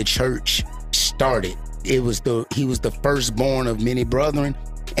that the church started. He was the firstborn of many brethren,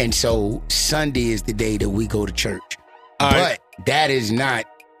 and so Sunday is the day that we go to church. But that is not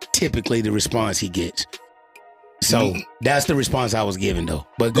typically the response he gets. So that's the response I was given, though.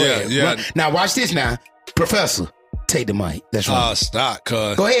 But go ahead. Yeah. Now watch this. Now, Professor, take the mic. That's right. Stop,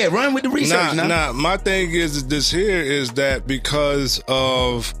 cuz. Go ahead, run with the research. Nah. My thing is this here is that because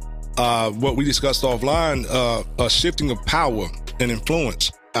of what we discussed offline, a shifting of power and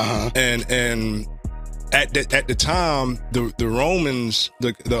influence, and at the time, the Romans,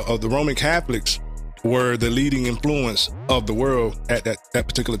 the Roman Catholics were the leading influence of the world at that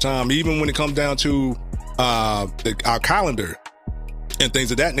particular time. Even when it comes down to our calendar and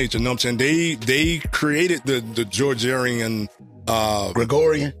things of that nature, you know what I'm saying? They created the Georgian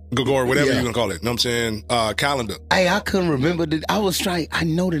Gregorian, whatever you're gonna call it. You know what I'm saying? Calendar. Hey, I couldn't remember I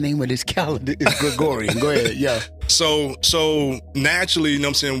know the name of this calendar. It's Gregorian. Go ahead. Yeah. So naturally, you know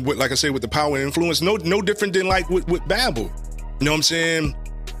what I'm saying? Like I say, with the power and influence, no different than like with Babel. You know what I'm saying?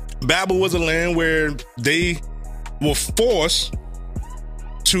 Babel was a land where they were forced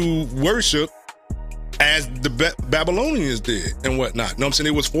to worship as the Babylonians did and whatnot. You know what I'm saying?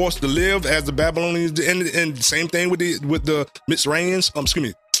 They was forced to live as the Babylonians did. And same thing with the Mitzrayans.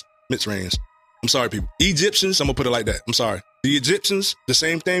 Mitzrayans. I'm sorry, people. Egyptians, I'm gonna put it like that. I'm sorry. The Egyptians, the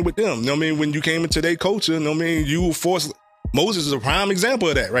same thing with them. You know what I mean? When you came into their culture, you know what I mean? You were forced. Moses is a prime example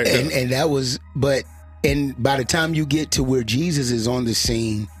of that, right there. And that was, and by the time you get to where Jesus is on the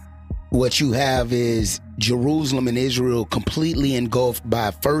scene, what you have is Jerusalem and Israel completely engulfed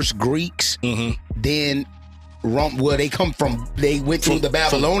by first Greeks, then Rome, where they come from. They went through the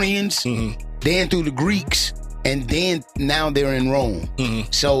Babylonians, then through the Greeks, and then now they're in Rome.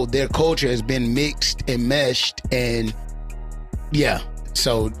 So their culture has been mixed and meshed, and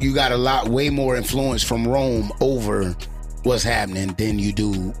so you got a lot, way more influence from Rome over what's happening than you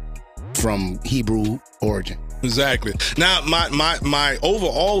do from Hebrew origin. Exactly. Now, my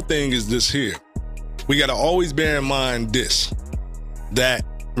overall thing is this here. We got to always bear in mind this, that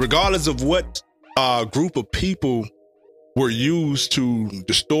regardless of what group of people were used to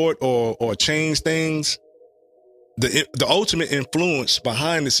distort or change things, the ultimate influence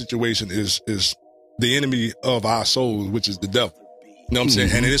behind the situation is the enemy of our souls, which is the devil. You know what I'm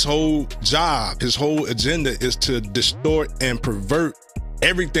saying? And his whole job, his whole agenda is to distort and pervert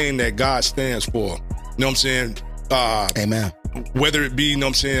everything that God stands for. You know what I'm saying? Amen. Whether it be, you know what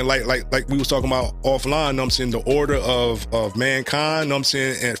I'm saying, like we was talking about offline, you know what I'm saying, the order of mankind, you know what I'm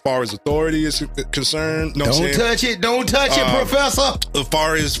saying, as far as authority is concerned. You know what I'm saying? Don't touch it, Professor. As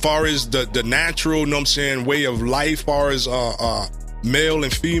far as the natural, you know what I'm saying, way of life, as far as male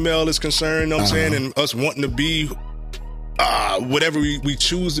and female is concerned, you know what I'm saying, and us wanting to be whatever we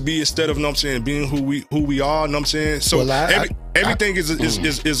choose to be instead of, you know what I'm saying, being who we are, you know what I'm saying? So everything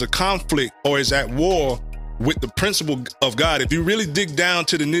is a conflict or is at war with the principle of God. If you really dig down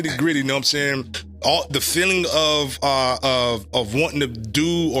to the nitty gritty, you know what I'm saying, all the feeling of wanting to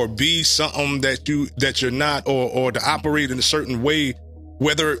do or be something that you're not, or to operate in a certain way,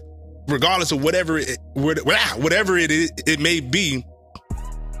 regardless of whatever it may be,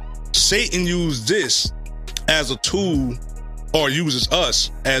 Satan used this as a tool, or uses us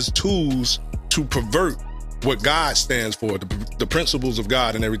as tools to pervert what God stands for, the principles of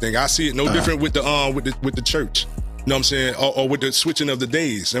God and everything. I see it no different with the church. You know what I'm saying? Or with the switching of the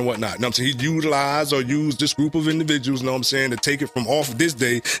days and whatnot. You know what I'm saying? He utilized or used this group of individuals, you know what I'm saying, to take it from off this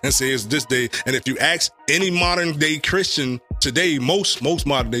day and say it's this day. And if you ask any modern day Christian today, most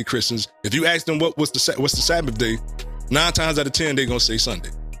modern day Christians, if you ask them what's the Sabbath day, 9 times out of 10 they're gonna say Sunday.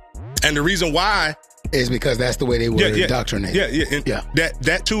 And the reason why is because that's the way they were indoctrinated.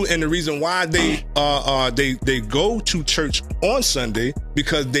 That too, and the reason why they go to church on Sunday,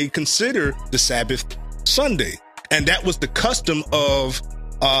 because they consider the Sabbath Sunday, and that was the custom of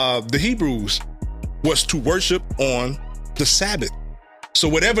the Hebrews, was to worship on the Sabbath. So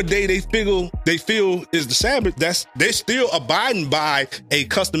whatever day they feel is the Sabbath, they're still abiding by a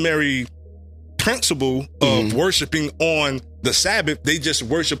customary principle of worshiping on the Sabbath. They just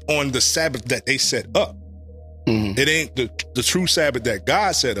worship on the Sabbath that they set up. It ain't the true Sabbath that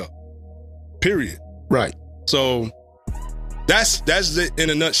God set up, period. Right. So that's it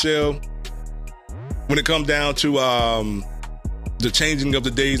in a nutshell when it comes down to the changing of the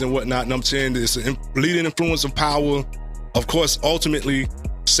days and whatnot. And I'm saying it's a leading influence of power. Of course, ultimately,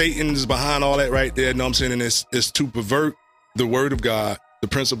 Satan is behind all that right there. You know what I'm saying? And it's to pervert the word of God, the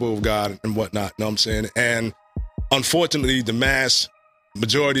principle of God and whatnot. You know what I'm saying? And unfortunately, the mass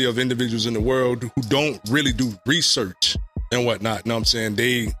majority of individuals in the world who don't really do research and whatnot, you know what I'm saying,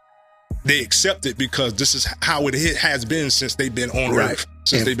 they accept it because this is how it has been since they've been on earth,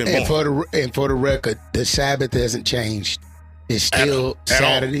 since they've been born. And for the record, the Sabbath hasn't changed. It's still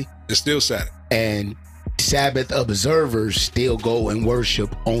Saturday. It's still Saturday. And Sabbath observers still go and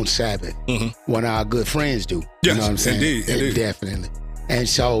worship on Sabbath. One of our good friends do. Yes, you know what I'm saying? Indeed. Definitely. And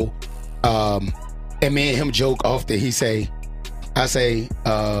so, and me and him joke often. He say,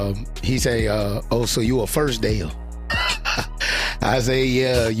 oh, so you a first dayer? I say,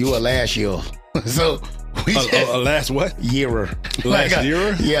 yeah, you a last year. So we a last what? Yearer. Last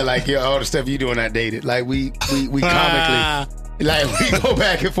year? Yeah, like all the stuff you doing outdated. Like we comically, like we go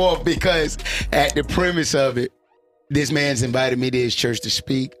back and forth because at the premise of it, this man's invited me to his church to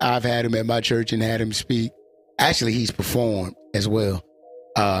speak. I've had him at my church and had him speak. Actually, he's performed as well.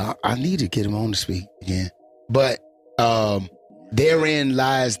 I need to get him on to speak again. But therein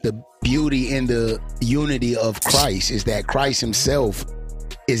lies the beauty in the unity of Christ, is that Christ himself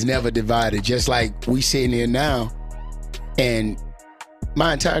is never divided. Just like we sitting here now, and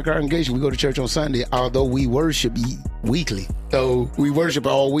my entire congregation, we go to church on Sunday, although we worship weekly. So we worship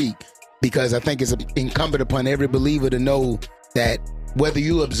all week, because I think it's incumbent upon every believer to know that whether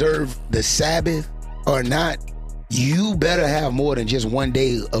you observe the Sabbath or not, you better have more than just one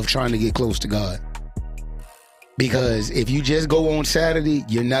day of trying to get close to God. Because if you just go on Saturday,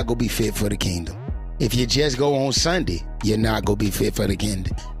 you're not going to be fit for the kingdom. If you just go on Sunday, you're not going to be fit for the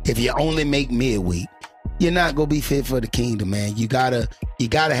kingdom. If you only make midweek, you're not going to be fit for the kingdom, man. You gotta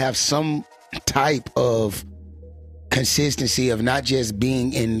have some type of consistency of not just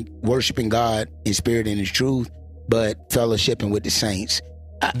being in worshiping God in spirit and in truth, but fellowshipping with the saints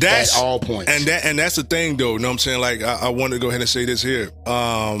at all points. And that's the thing, though. You know what I'm saying? Like, I want to go ahead and say this here.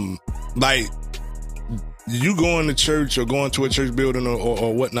 Like, you going to church or going to a church building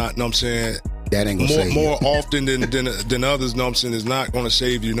or whatnot, you know what I'm saying? That ain't gonna save you. More often than others, you know what I'm saying, is not gonna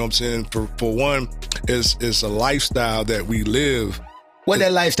save you, you know what I'm saying? For one, it's a lifestyle that we live. What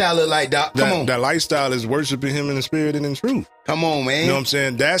that lifestyle look like, Doc? Come on. That lifestyle is worshiping him in the spirit and in truth. Come on, man. You know what I'm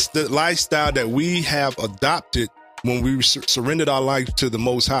saying? That's the lifestyle that we have adopted when we surrendered our life to the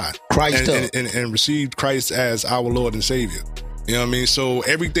Most High. Christ and received Christ as our Lord and Savior. You know what I mean? So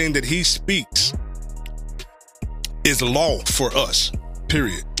everything that he speaks is law for us,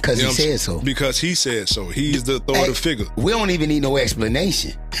 period. Because he said so. Because he said so. He's the authoritative figure. We don't even need no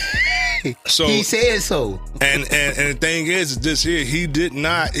explanation. So he said so. And the thing is this here, he did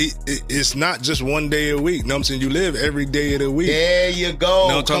not, it's not just one day a week. You know what I'm saying? You live every day of the week. There you go.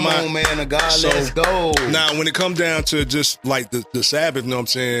 You know Come on, man of God, so, let's go. Now, when it comes down to just like the Sabbath, you know what I'm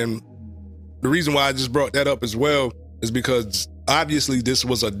saying? The reason why I just brought that up as well is because obviously this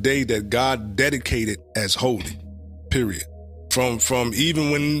was a day that God dedicated as holy, period. From even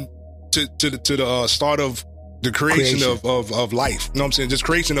when to the start of the creation. of life, you know what I'm saying? Just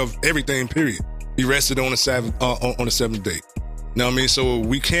creation of everything, period. He rested on the Sabbath, on the seventh day. You know what I mean? So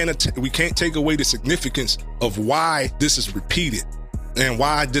we can't take away the significance of why this is repeated and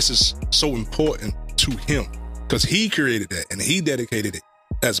why this is so important to him, because he created that and he dedicated it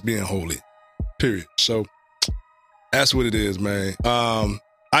as being holy, period. So that's what it is, man.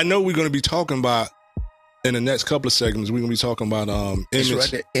 I know we're going to be talking about in the next couple of segments, we're going to be talking about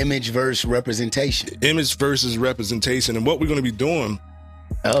image versus representation. Image versus representation. And what we're going to be doing.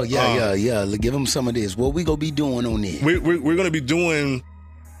 Oh, yeah. Give them some of this. What we going to be doing on this? We're going to be doing,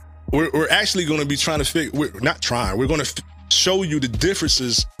 we're actually going to be trying to we're going to show you the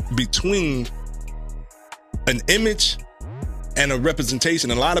differences between an image and a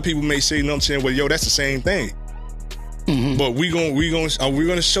representation. A lot of people may say, you know what I'm saying, well, yo, that's the same thing. Mm-hmm. But we're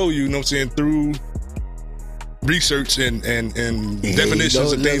going to show you, you know what I'm saying, through research and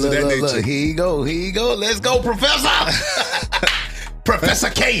definitions and things of that nature. Look, here you go. Let's go, Professor. Professor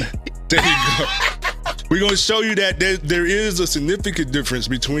K. There you go. We're going to show you that there is a significant difference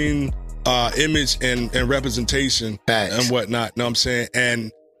between image and representation. Facts. And whatnot. You know what I'm saying?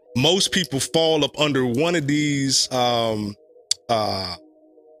 And most people fall up under one of these top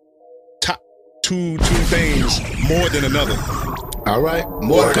two things more than another. All right.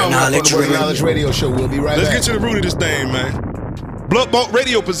 More coming up on the Word of Knowledge Radio Show. We'll be right back. Let's get to the root of this thing, man. Blood Bought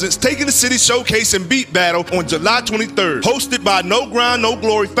Radio presents Taking the City Showcase and Beat Battle on July 23rd. Hosted by No Ground, No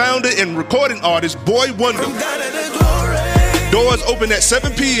Glory founder and recording artist Boy Wonder. Doors open at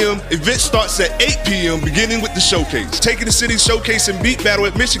 7 p.m. Event starts at 8 p.m. beginning with the showcase. Taking the City Showcase and Beat Battle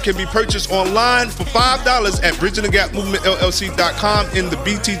admission can be purchased online for $5 at BridgingTheGapMovementLLC.com in the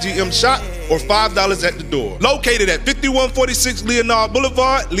BTGM shop or $5 at the door. Located at 5146 Leonard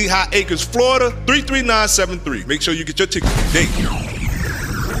Boulevard, Lehigh Acres, Florida, 33973. Make sure you get your ticket today.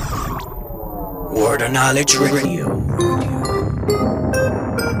 Word of Knowledge Radio.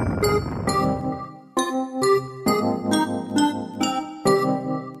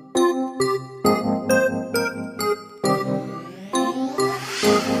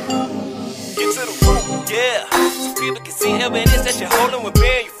 Evidence that you're holding when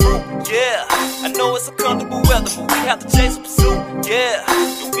bearing your fruit, yeah. I know it's uncomfortable weather, but we have to chase a pursuit, yeah.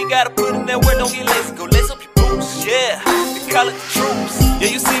 And we gotta put in that work, don't get lazy, go lace up your boots, yeah. They call it the troops. Yeah,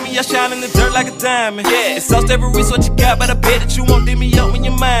 you see me, I shine in the dirt like a diamond, yeah. Exhaust every resource you got, but I bet that you won't dig me up when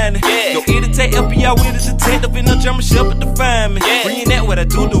you're mining, yeah. Go irritate FBI with a detective in a German shepherd to find me, yeah. Bringing that what I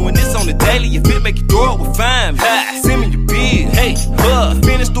do, doing this on the daily. If it make you throw up, we'll find me. Send me your bill, hey,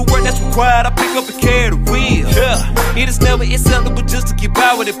 finish the work that's required, I pick up and carry the wheel, yeah. It is never acceptable just to get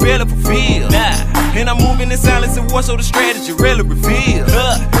by with it barely fulfilled. And I'm moving in silence and war, so the strategy rarely revealed.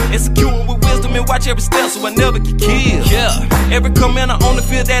 Executing with wisdom and watch every step so I never get killed. Every commander on the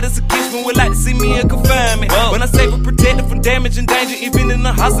field that is against me would like to see me in confinement. When I say we're protected from damage and danger, even in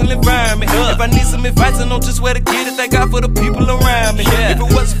a hostile environment. If I need some advice, I know just where to get it. Thank God for the people around me. If it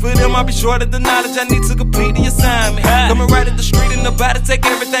wasn't for them, I I'll be short of the knowledge I need to complete the assignment. Coming right at the street and about to take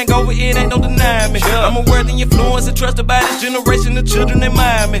everything over, it ain't no denying me. I'm a worthy influence and trusted by this generation of children in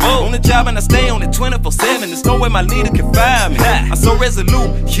Miami. On the job and I stay on it 24/7. There's no way my leader can find me. I'm so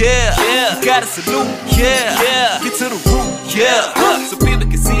resolute, yeah. You gotta salute, yeah. Get to the root, yeah. So people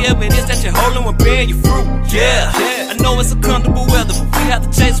can see evidence that you're holding when bearing your fruit, yeah. I know it's uncomfortable weather, but we have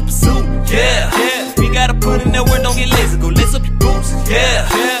to chase the pursuit, yeah. We gotta put in that work, don't get lazy, go lace up your boots, yeah.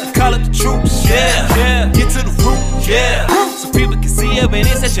 Call up the troops, yeah. Get to the root, yeah. So people can see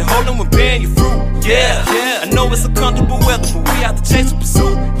evidence that you're holding when bearing your fruit, yeah. I know it's uncomfortable weather, but we have to chase the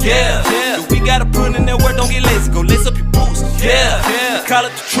pursuit, yeah. We gotta put in that work, don't get lazy, go lace up your boots, yeah. Call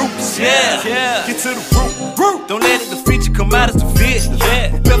up the troops, yeah. Get to the root. Don't let it defeat you, come out as defeat.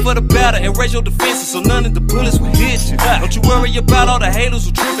 Prepare for the battle and raise your defenses so none of the bullets will hit you. Don't you worry about all the haters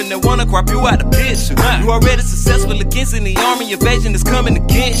who tripping that wanna crop you out the picture. You already successful against any army invasion that's coming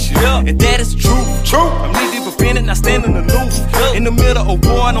against you. And that is true. I'm knee deep up in it, not standing aloof. In the middle of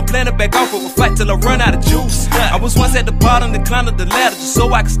war, I don't plan to back off, but we'll fight till I run out of juice. I was once at the bottom, then climbed up the ladder just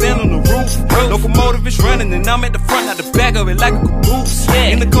so I could stand on the roof. Locomotive is running and I'm at the front, not the back of it like a caboose.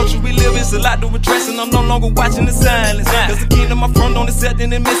 In the culture we live, it's a lot to address and I'm no longer watching the silence. Cause the kingdom I front on is set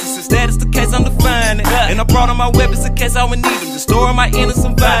and misses. Since that is the case, I'm defining. And I brought on my weapons in case I would need them. Destroy my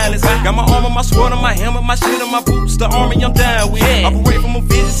innocent violence. Got my armor, my sword, and my hammer, my shield, and my boots. The army I'm down with. Operate from a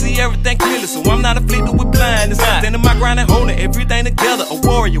vision, see everything clearly. So I'm not afflicted with blindness. Standing my ground and holding everything together. A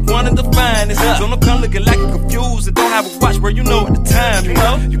warrior, one of the finest. So don't come looking like you're confused. And don't have a watch where you know at the time.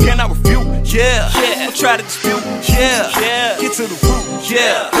 You cannot refute, don't try to dispute, get to the root,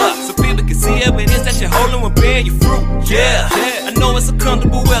 so people can see evidence that you're holding when bearing your fruit, I know it's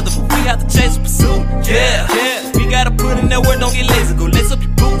uncomfortable weather, but we have to chase the pursuit, we gotta put in that work, don't get lazy, go lace up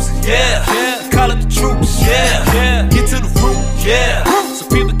your boots, call up the troops, get to the root, so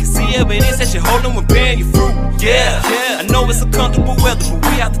people can see evidence that you're holding when bearing your fruit, I know it's uncomfortable weather, but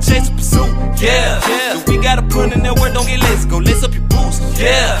we have to chase the pursuit, we gotta put in that work, don't get lazy, go lace up your boots,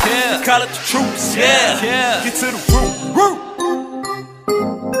 call up the troops, get to the root.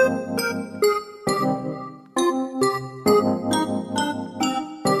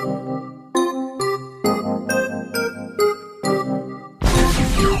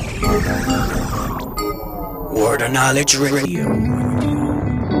 Word of Knowledge Radio.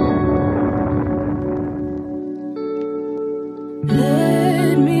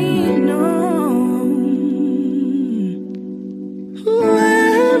 Let me know.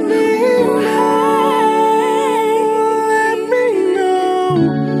 Let me know.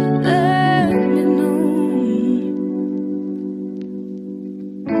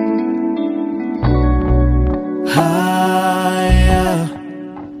 Higher,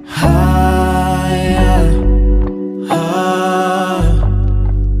 higher, higher.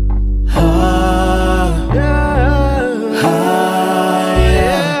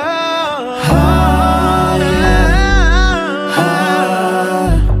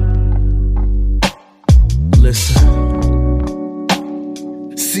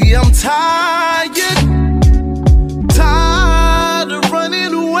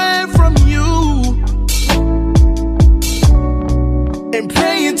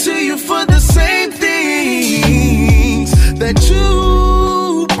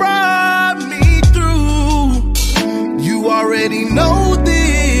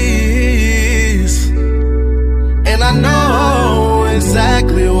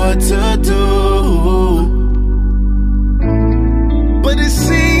 exactly what to do. But it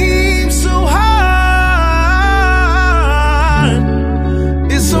seems so hard.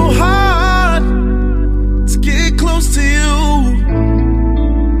 It's so hard to get close to you.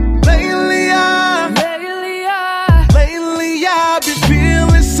 Lately I've been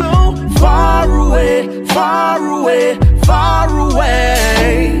feeling so far away, far away, far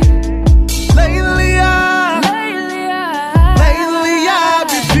away. Lately I've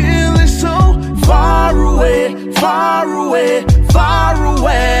been feeling so far away, far away, far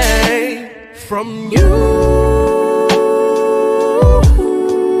away from you.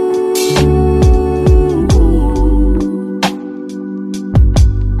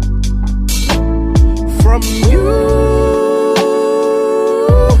 From you.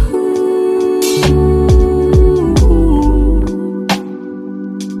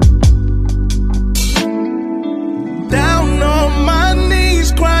 Down on my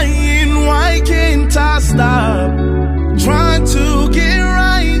knees crying, why can't I stop? Trying to get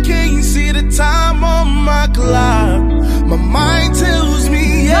right, can't see the time on my clock.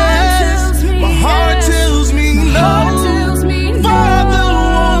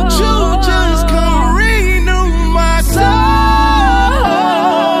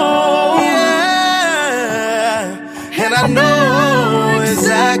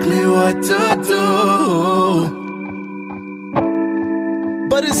 what to do.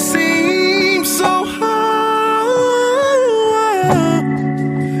 But it seems so hard.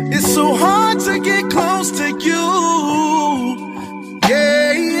 It's so hard to get close to you.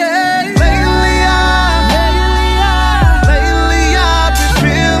 Yeah, yeah. Lately I've been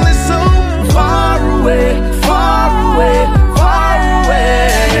feeling so far away, far away, far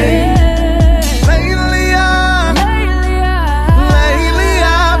away. Lately I've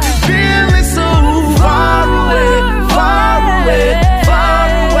been feeling so far away, far away, far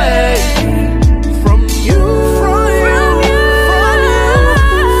away from you, from you, from you,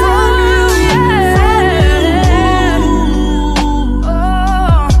 from you,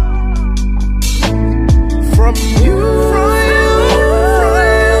 from you, from you,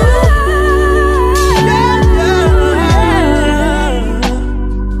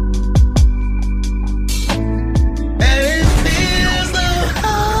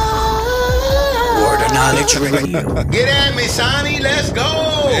 Word of Knowledge Radio. Get at me, Sonny. Let's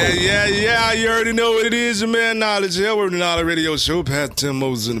go. Yeah. You already know what it is, your man Knowledge. Yeah, Word of Knowledge Radio Show. Pat Tim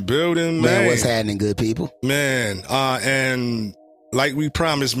Moses in the building, man. What's happening, good people? Man, and like we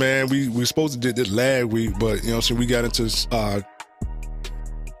promised, man, we supposed to did this last week, but you know, so we got into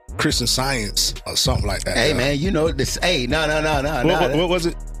Christian Science or something like that. Hey, man, you know this. Hey, no. What was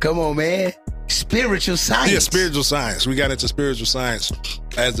it? Come on, man. Spiritual science. Yeah, spiritual science. We got into spiritual science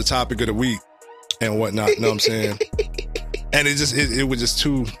as the topic of the week and whatnot. You know what I'm saying? And it was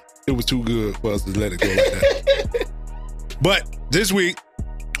too good for us to let it go like that. But this week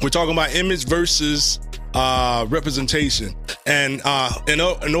we're talking about image versus representation, and in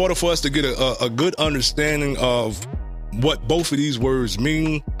order for us to get a good understanding of what both of these words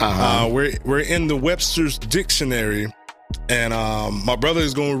mean, we're in the Webster's Dictionary, and my brother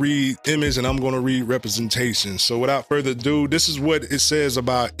is going to read image and I'm going to read representation. So without further ado, this is what it says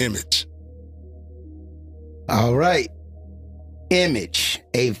about image. All right. Image,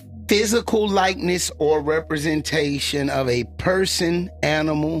 a physical likeness or representation of a person,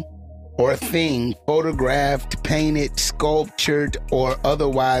 animal, or thing photographed, painted, sculptured, or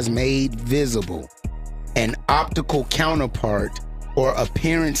otherwise made visible. An optical counterpart or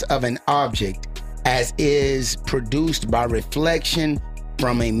appearance of an object as is produced by reflection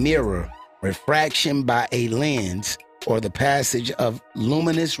from a mirror, refraction by a lens, or the passage of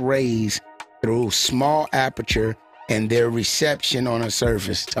luminous rays through small aperture and their reception on a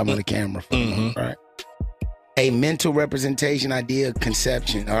surface. Talking about the camera. Right. A mental representation, idea,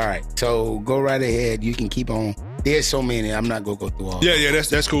 conception. All right. So go right ahead. You can keep on. There's so many. I'm not gonna go through all. Yeah.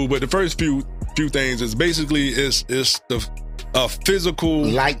 That's cool. But the first few things is basically is the physical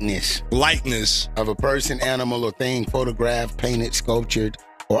likeness of a person, animal, or thing photographed, painted, sculptured,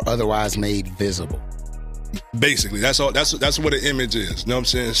 or otherwise made visible. Basically, that's all. That's what an image is. You know what I'm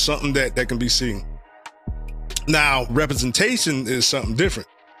saying? It's something that can be seen. Now, representation is something different.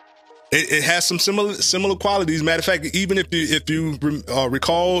 It has some similar qualities. Matter of fact, even if you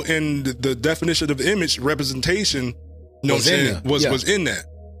recall in the definition of image, representation, you know what I'm saying, was in that.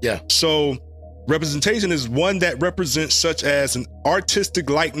 Yeah. So representation is one that represents such as an artistic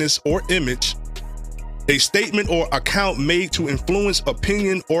likeness or image, a statement or account made to influence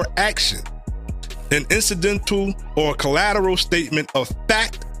opinion or action, an incidental or collateral statement of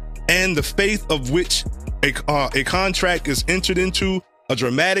fact and the faith of which a contract is entered into, a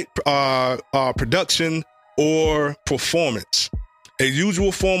dramatic production or performance, a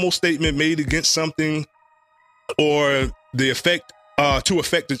usual formal statement made against something or the effect to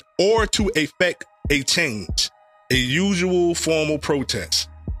affect a change, a usual formal protest,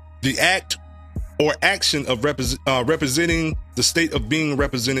 the act or action of representing the state of being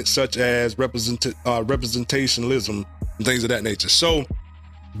represented, such as representationalism and things of that nature. So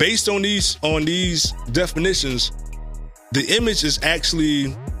based on these definitions, the image is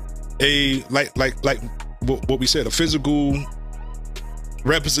actually a like what we said, a physical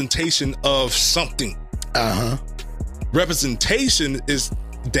representation of something. Representation is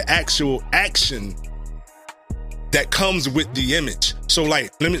the actual action that comes with the image. So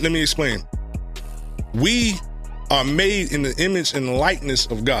like, let me explain. We are made in the image and likeness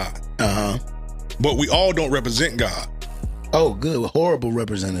of God. But we all don't represent God. Oh, good. Horrible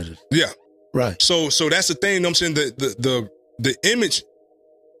representatives. Yeah. Right. So that's the thing. You know what I'm saying? The image,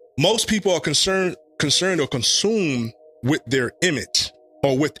 most people are concerned or consumed with their image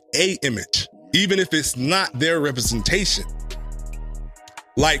or with a image, even if it's not their representation.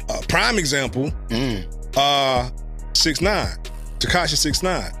 Like a prime example, 6ix9ine, Tekashi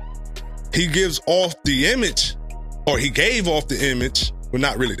 6ix9ine. He gives off the image, or he gave off the image well,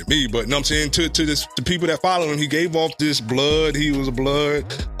 not really to me, but you know what I'm saying, to the people that follow him, he gave off this blood. He was a blood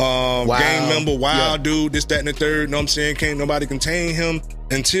gang member, wild dude, this, that, and the third. You know what I'm saying? Can't nobody contain him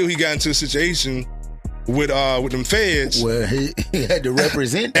until he got into a situation with them feds. Where he had to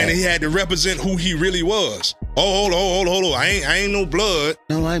represent that. And he had to represent who he really was. Oh, hold on. I ain't no blood.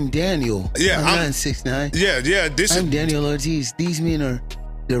 No, I'm Daniel. Yeah, I'm 969. Yeah. I'm Daniel Ortiz. These men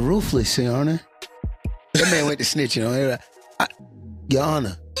they're ruthless, Your Honor. That man went to snitching on everybody. Your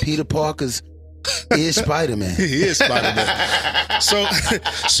Honor, Peter Parker's is Spider-Man. He is Spider-Man.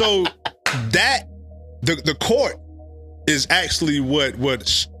 so that the court is actually what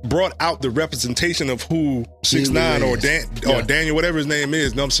brought out the representation of who 6ix9ine or Daniel, whatever his name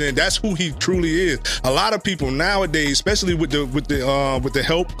is. You know what I'm saying? That's who he truly is. A lot of people nowadays, especially with the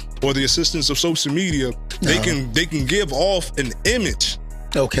help or the assistance of social media, they can give off an image,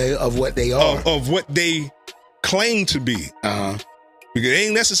 of what they are, of what they claim to be. Because it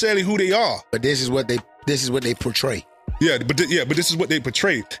ain't necessarily who they are. But this is what they portray. Yeah, but this is what they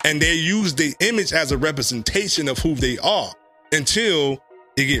portray. And they use the image as a representation of who they are until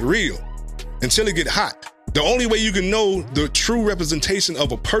it get real, until it get hot. The only way you can know the true representation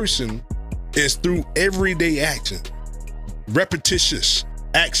of a person is through everyday action, repetitious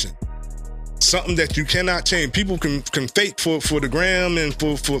action, something that you cannot change. People can fake for the gram and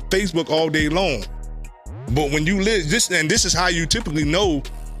for Facebook all day long. But when you live this, and this is how you typically know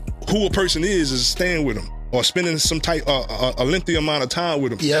who a person is staying with them or spending some type a lengthy amount of time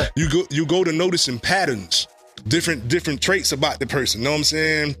with them. Yeah, you go to noticing patterns, different traits about the person. Know what I'm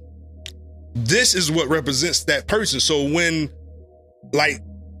saying? This is what represents that person. So when, like,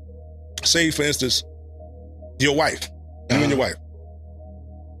 say for instance, your wife, you and your wife,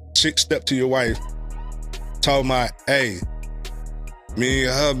 chick step to your wife, talking about, hey, me and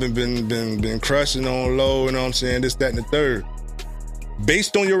your husband been crushing on low, you know what I'm saying, this, that, and the third.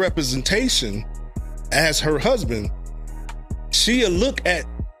 Based on your representation as her husband, she'll look at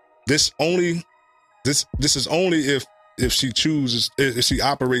this only, this is only if she chooses, if she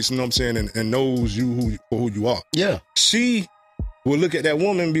operates, you know what I'm saying, and knows you for who you are. Yeah. She will look at that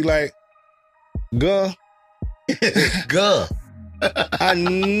woman and be like, Guh. I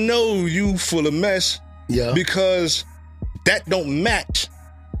know you full of mess. Yeah. Because that don't match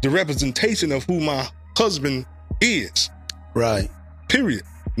the representation of who my husband is. Right. Period.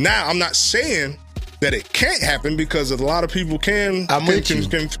 Now, I'm not saying that it can't happen, because a lot of people can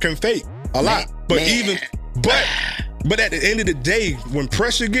fake a lot. But but at the end of the day, when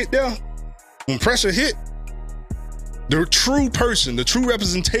pressure get there, when pressure hit, the true person, the true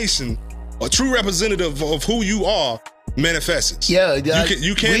representation, a true representative of who you are manifests. Yeah,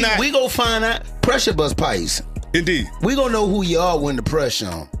 you cannot. We go find out pressure bust pipes. Indeed. We gonna know who you are when the pressure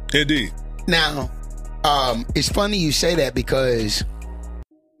on. Indeed. Now, it's funny you say that, because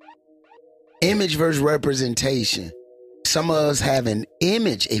image versus representation. Some of us have an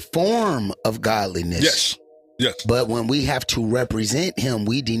image, a form of godliness. Yes. Yes. But when we have to represent him,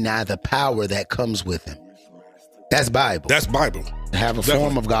 we deny the power that comes with him. That's Bible. That's Bible. To have a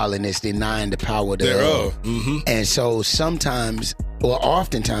form of godliness, denying the power thereof. Mm-hmm. And so sometimes, or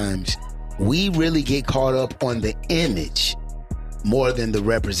oftentimes, we really get caught up on the image more than the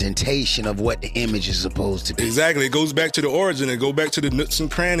representation of what the image is supposed to be. Exactly. It goes back to the origin. It goes back to the nooks and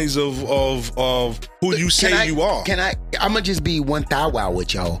crannies of who you say you are. I'm going to just be one thou wow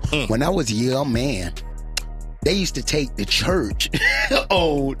with y'all. When I was a young man, they used to take the church.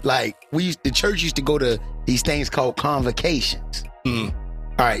 The church used to go to these things called convocations. All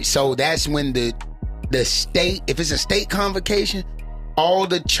right. So that's when the state, if it's a state convocation, all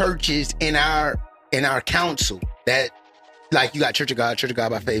the churches in our council, that, like, you got Church of God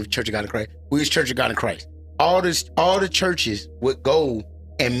by Faith, Church of God in Christ. We was Church of God in Christ. All the churches would go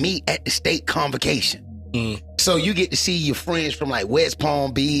and meet at the state convocation. So you get to see your friends from like West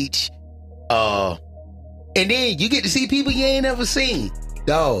Palm Beach, and then you get to see people you ain't ever seen.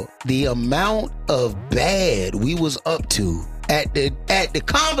 Dog, the amount of bad we was up to at the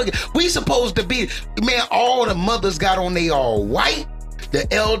convocation. We supposed to be, man, all the mothers got on they all white. The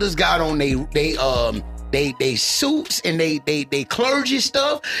elders got on they suits and they clergy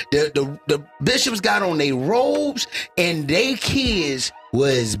stuff. The bishops got on their robes, and they kids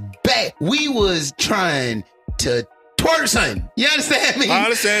was back. We was trying to twerk something. You understand me? I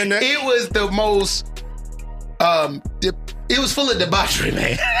understand that. It was the most it was full of debauchery,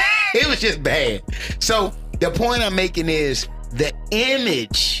 man. It was just bad. So the point I'm making is the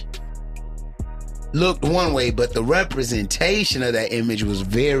image looked one way, but the representation of that image was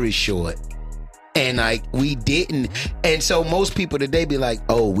very short. And like, we didn't. And so most people today be like,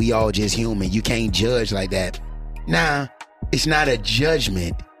 oh, we all just human. You can't judge like that. Nah, It's not a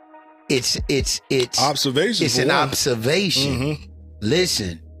judgment. It's observation. It's an observation. Mm-hmm.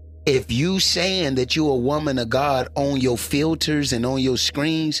 Listen, if you saying that you a woman of God on your filters and on your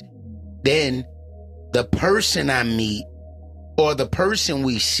screens, then the person I meet or the person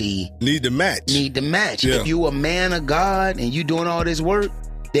we see need to match. Yeah. If you a man of God and you doing all this work,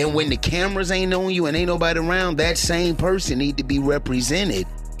 then when the cameras ain't on you and ain't nobody around, that same person need to be represented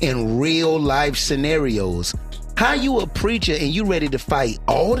in real life scenarios. How you a preacher and you ready to fight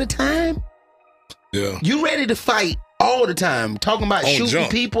all the time? Yeah. You ready to fight all the time, talking about shooting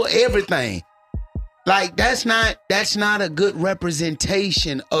people, everything. Like that's not a good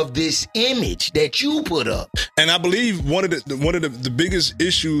representation of this image that you put up. And I believe one of the biggest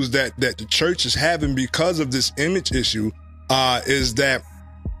issues that the church is having because of this image issue is that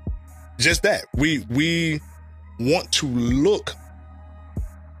we want to look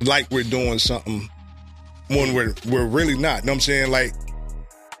like we're doing something when we're really not. You know what I'm saying? Like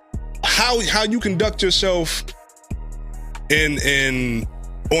how you conduct yourself in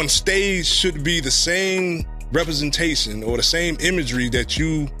on stage should be the same representation or the same imagery that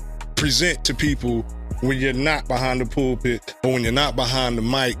you present to people when you're not behind the pulpit or when you're not behind the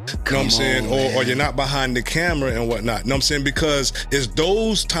mic, you know what I'm saying? Or you're not behind the camera and whatnot, you know what I'm saying? Because it's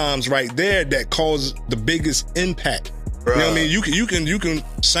those times right there that cause the biggest impact. Bruh. You know what I mean? You can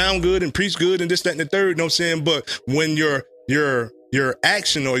sound good and preach good and this, that, and the third, you know what I'm saying? But when your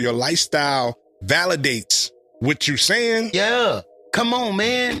action or your lifestyle validates what you're saying. Yeah. Come on,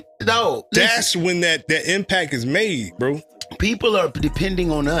 man. No. That's when that impact is made, bro. People are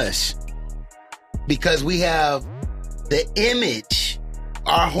depending on us because we have the image.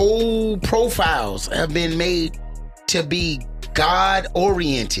 Our whole profiles have been made to be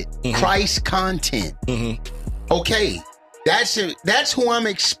God-oriented, Christ content. Okay, that's who I'm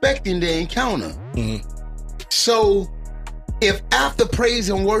expecting to encounter. So if after praise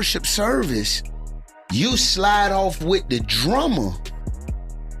and worship service, you slide off with the drummer,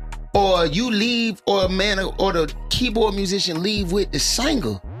 or you leave, or the keyboard musician leave with the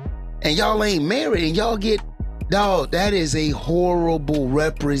singer, and y'all ain't married, and y'all get, dog, that is a horrible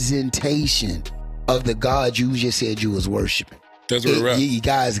representation of the God you just said you was worshiping. That's where we're at. You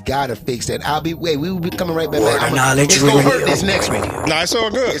guys gotta fix that. we will be coming right back. It's gonna hurt this next one. Nah, it's all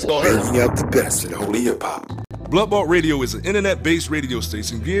good. It's gonna hurt. Bringing out the best in holy hip hop. Bloodbought Radio is an internet-based radio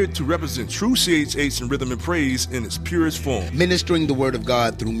station geared to represent true CHH and rhythm and praise in its purest form. Ministering the word of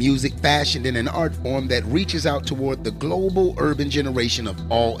God through music fashioned in an art form that reaches out toward the global urban generation of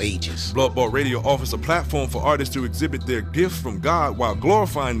all ages. Bloodbought Radio offers a platform for artists to exhibit their gift from God while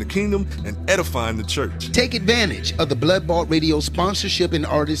glorifying the kingdom and edifying the church. Take advantage of the Bloodbought Radio sponsorship and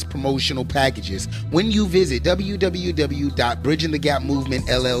artist promotional packages when you visit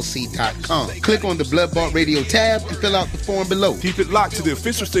www.bridgingthegapmovementllc.com. Click on the Bloodbought Radio tab and fill out the form below. Keep it locked to the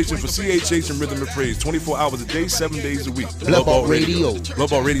official station for CHH and Rhythm and Praise 24 hours a day, 7 days a week. Bloodbought Radio.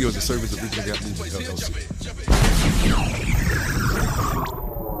 Bloodbought Radio is a service of Bridging the Gap Movement LLC.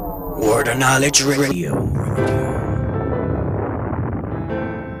 Word of Knowledge Radio.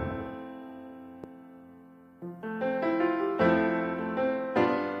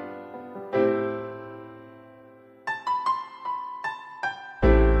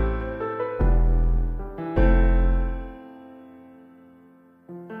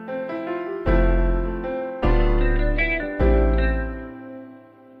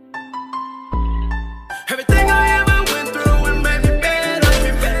 Everything I ever went through and made me better.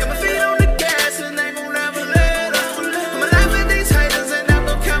 Got my feet on the gas and they gon' never let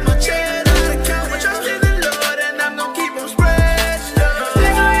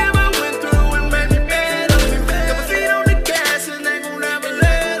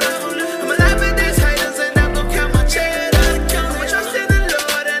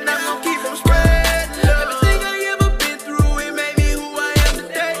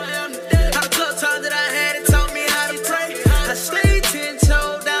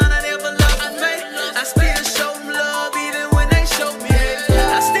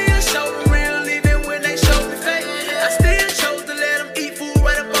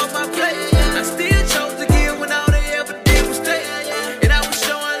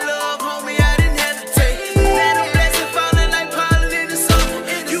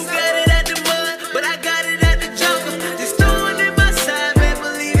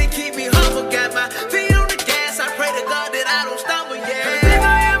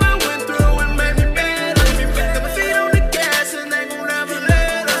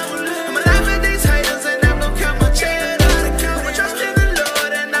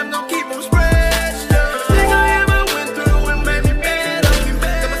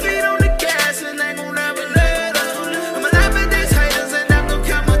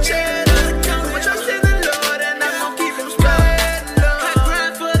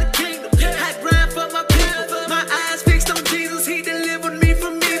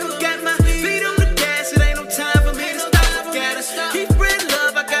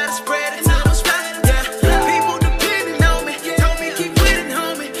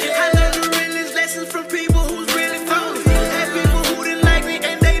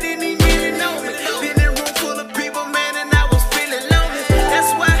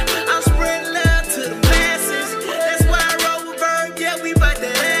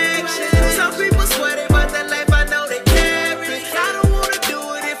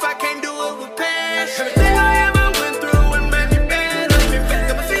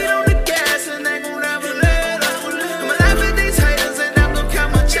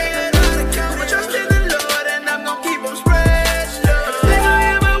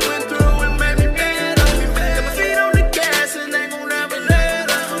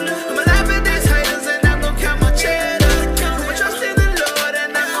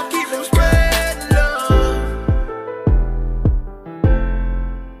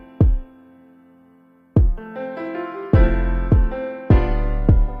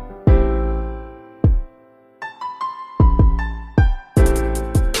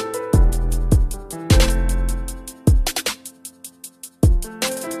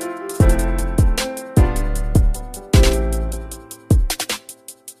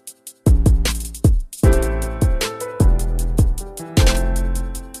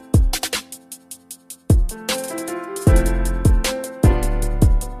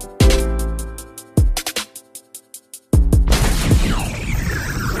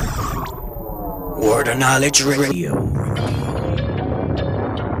Word of Knowledge Radio.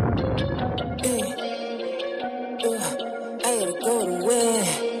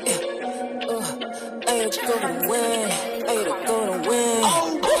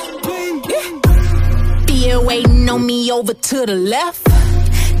 Waiting on me over to the left.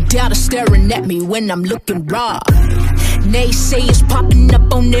 Doubter staring at me when I'm looking raw. Naysayers popping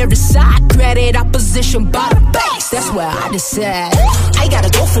up on every side. Credit opposition by the base. That's where I decide I gotta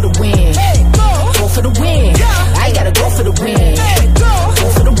go for the win. Go for the win. I gotta go for the win. Go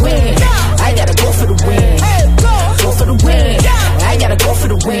for the win. I gotta go for the win. Go for the win. I gotta go for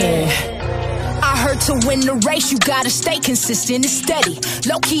the win. I heard to win the race, you gotta stay consistent and steady.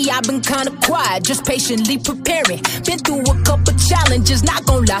 Low-key, I've been kinda quiet, just patiently preparing. Been through a couple challenges, not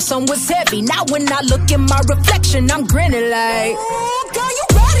gon' lie, some was heavy. Now when I look in my reflection, I'm grinning like, girl, you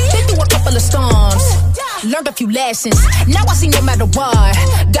ready? Been through a couple of storms, learned a few lessons. Now I see no matter what,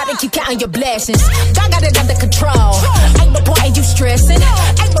 gotta keep counting your blessings. God got it under control, ain't no point in you stressing.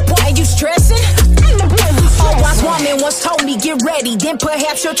 Ain't no point in you stressing. A wise woman once told me, get ready, then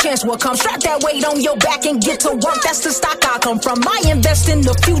perhaps your chance will come. Strap that weight on your back and get to work, that's the stock I come from. I invest in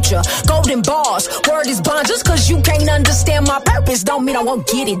the future, golden bars, word is bond. Just cause you can't understand my purpose don't mean I won't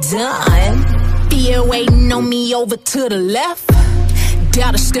get it done. Fear waiting on me over to the left.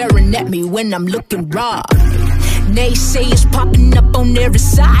 Doubter staring at me when I'm looking raw. Naysayers popping up on every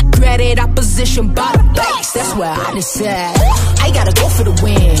side. Credit opposition by the base. That's where I decide I gotta go for the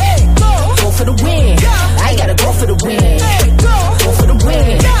win. Go for the win. I gotta go for the win. Go for the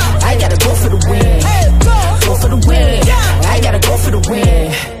win. I gotta go for the win. Go for the win. I gotta go for the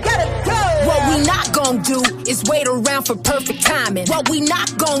win. What we not gon' do is wait around for perfect timing. What we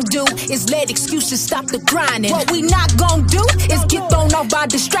not gon' do is let excuses stop the grinding. What we not gon' do is get thrown off by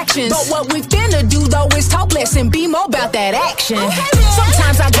distractions. But what we finna do though is talk less and be more about that action.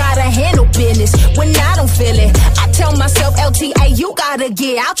 Sometimes I gotta handle business when I don't feel it. I tell myself, LTA, you gotta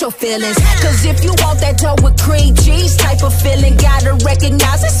get out your feelings. Cause if you want that dough with cream cheese type of feeling, gotta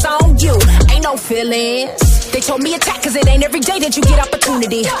recognize it's on you. Ain't no feelings. They told me attack cause it ain't every day that you get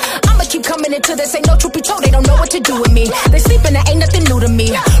opportunity. I'ma keep coming into this, ain't no truth be told, they don't know what to do with me. They sleeping, that ain't nothing new to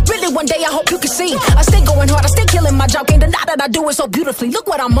me. Really one day I hope you can see I stay going hard, I stay killing my job. Can't deny that I do it so beautifully. Look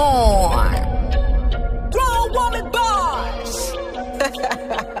what I'm on. Grown woman bars.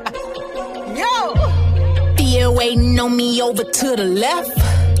 Yo. Fear waiting on me over to the left.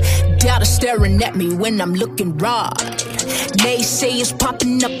 Doubter staring at me when I'm looking raw. Naysayers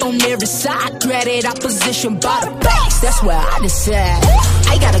popping up on every side. Credit opposition by the base. That's where I decide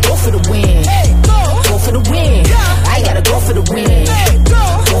I gotta go for the win. Go for the win. I gotta go for the win.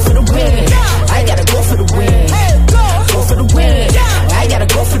 Go for the win. I gotta go for the win. Go for the win. I gotta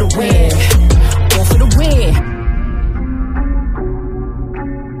go for the win. Go for the win.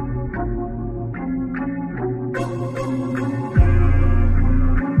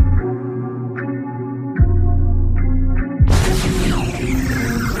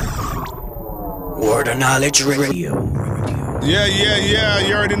 Word of Knowledge Radio. Yeah.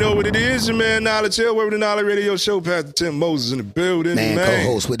 You already know what it is, man. Knowledge Hill, Word of Knowledge Radio Show. Pastor Tim Moses in the building, man.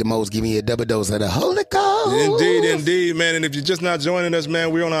 Co-host with the most. Give me a double dose of the Holy Ghost. Indeed, man. And if you're just not joining us,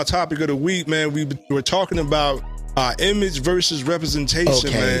 man, we're on our topic of the week, man. We're talking about image versus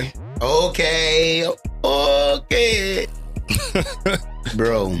representation, man. Okay.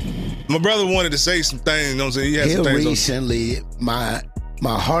 Bro. My brother wanted to say some things, you know what I'm saying? He had some things. Recently, my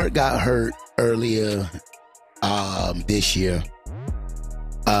heart got hurt earlier this year.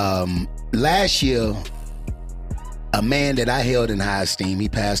 Last year, a man that I held in high esteem, he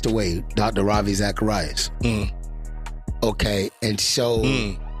passed away, Dr. Ravi Zacharias. Okay, and so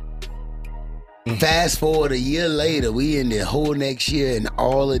fast forward a year later, we in the whole next year and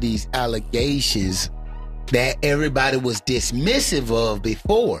all of these allegations that everybody was dismissive of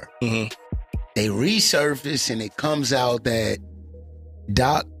before. They resurface and it comes out that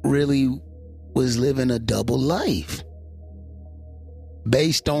Doc really was living a double life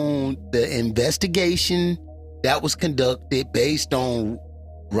based on the investigation that was conducted, based on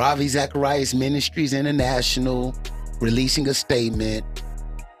Ravi Zacharias Ministries International releasing a statement.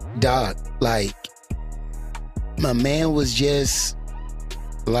 Doc, like, my man was just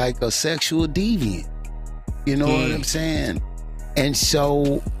like a sexual deviant. You know what I'm saying? And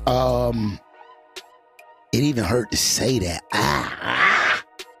so, it even hurt to say that.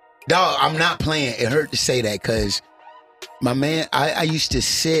 Dog, I'm not playing. It hurt to say that because my man, I used to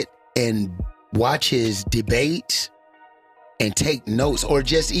sit and watch his debates and take notes, or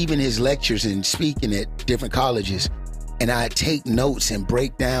just even his lectures and speaking at different colleges. And I'd take notes and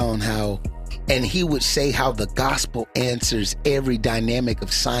break down how And he would say how the gospel answers every dynamic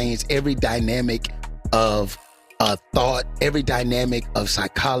of science, every dynamic of thought, every dynamic of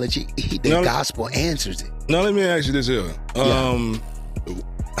psychology. The gospel answers it. Now let me ask you this here.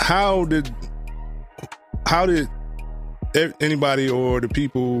 How did anybody or the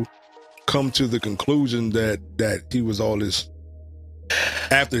people come to the conclusion that he was all this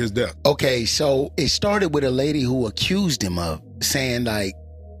after his death? Okay, so it started with a lady who accused him of saying, like,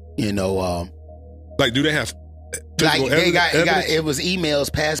 you know, like, do they have like it was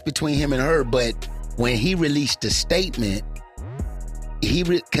emails passed between him and her, but when he released the statement,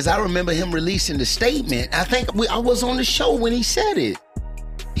 because I remember him releasing the statement. I think I was on the show when he said it.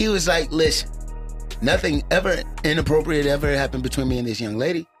 He was like, listen, nothing ever inappropriate ever happened between me and this young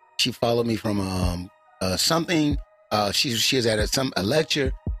lady. She followed me from something. She was at a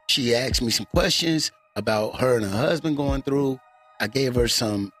lecture. She asked me some questions about her and her husband going through. I gave her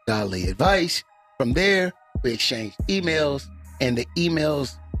some godly advice. From there, we exchanged emails, and the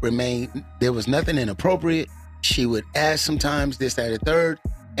emails remained, there was nothing inappropriate. She would ask sometimes this, that, and third,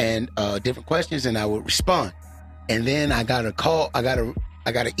 and different questions, and I would respond. And then I got a call, I got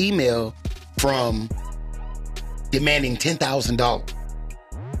an email from demanding $10,000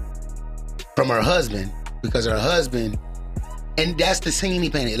 from her husband, because her husband, and that's the scene he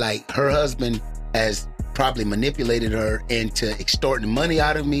painted, like her husband has probably manipulated her into extorting money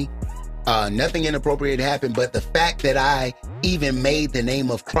out of me. Nothing inappropriate happened, but the fact that I even made the name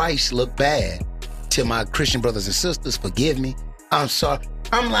of Christ look bad to my Christian brothers and sisters, forgive me. I'm sorry.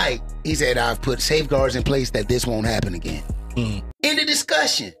 I'm like, he said, I've put safeguards in place that this won't happen again. In the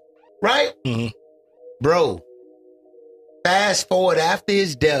discussion, right? Bro, fast forward after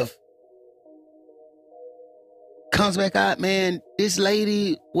his death, comes back out, man, this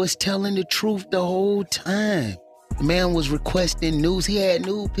lady was telling the truth the whole time. The man was requesting news. He had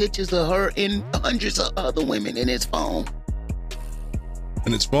nude pictures of her and hundreds of other women in his phone.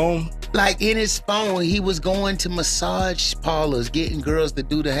 In his phone? Like, in his phone, he was going to massage parlors, getting girls to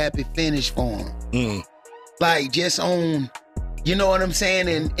do the happy finish for him. Like, just on, you know what I'm saying?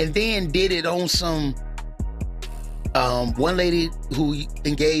 And then did it on some, one lady who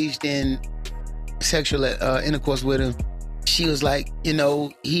engaged in sexual intercourse with him, she was like, you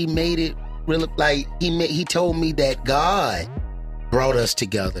know, he made it really, like, he told me that God brought us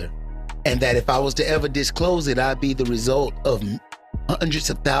together, and that if I was to ever disclose it, I'd be the result of hundreds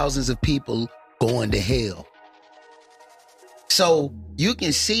of thousands of people going to hell. So you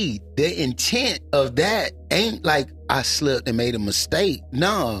can see the intent of that ain't like I slipped and made a mistake.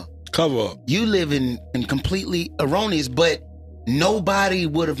 Nah. Cover up. You live in completely erroneous, but nobody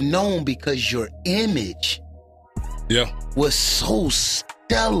would have known because your image was so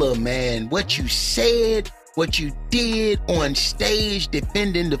stellar, man. What you said, what you did on stage,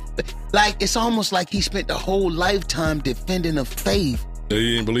 defending like, it's almost like he spent the whole lifetime defending a faith that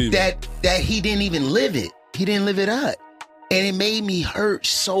he didn't believe that he didn't even live it. He didn't live it up. And it made me hurt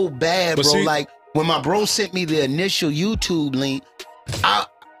so bad, bro. Like, when my bro sent me the initial YouTube link,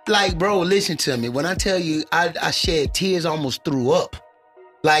 like, bro, listen to me. When I tell you, I shed tears, almost threw up.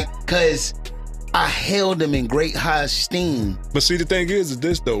 Like, cause I held him in great high esteem. But see, the thing is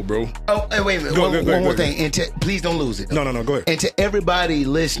this though, bro. Oh, wait a minute. One more thing. And please don't lose it. No, go ahead. And to everybody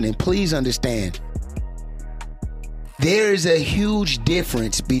listening, please understand, there is a huge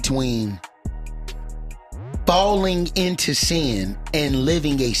difference between falling into sin and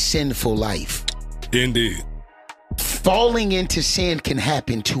living a sinful life. Indeed. Falling into sin can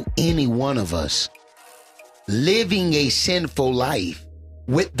happen to any one of us. Living a sinful life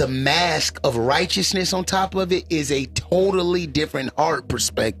with the mask of righteousness on top of it is a totally different heart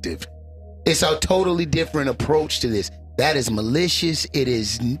perspective. It's a totally different approach to this. That is malicious. It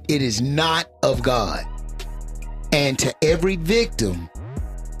is not of God. And to every victim,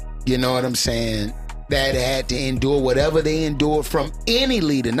 you know what I'm saying, that had to endure whatever they endured from any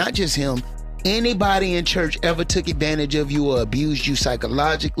leader, not just him, anybody in church ever took advantage of you or abused you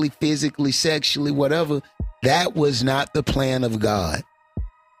psychologically, physically, sexually, whatever, that was not the plan of God.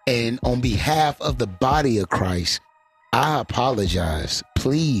 And on behalf of the body of Christ, I apologize.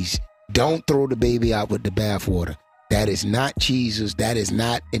 Please don't throw the baby out with the bathwater. That is not Jesus. That is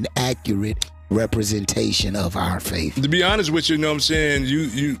not an accurate representation of our faith. To be honest with you, know what I'm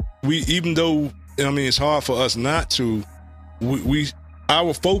saying? We even though, I mean, it's hard for us not to,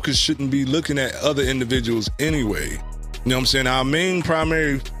 our focus shouldn't be looking at other individuals anyway. You know what I'm saying? Our main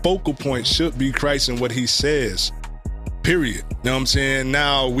primary focal point should be Christ and what he says. Period. You know what I'm saying?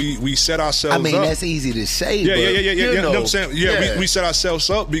 Now we set ourselves up. I mean, that's easy to say. Yeah. But, You know what I'm saying? Yeah, we set ourselves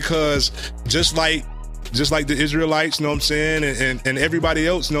up because just like just like the Israelites, you know what I'm saying, and everybody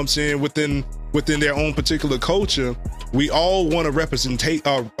else, you know what I'm saying, within their own particular culture, we all want a representative, you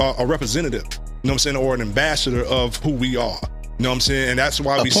know what I'm saying, or an ambassador of who we are. You know what I'm saying? And that's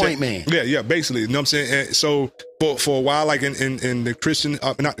why we say, man. Yeah, basically. You know what I'm saying? And so for a while, like in the Christian,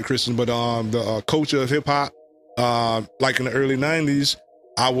 not the Christian, but the culture of hip hop, like in the early 90s,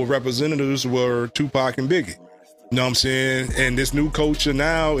 our representatives were Tupac and Biggie. You know what I'm saying? And this new culture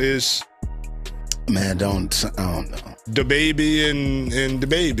now is, man, I don't know. The Baby and the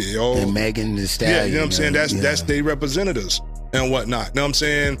Baby, or and Megan Thee Stallion. Yeah, you know what I'm saying? That's their representatives and whatnot. You know what I'm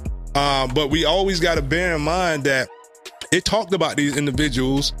saying? But we always got to bear in mind that it talked about these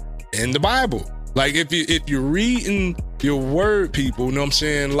individuals in the Bible. Like if you're reading your word, people, you know what I'm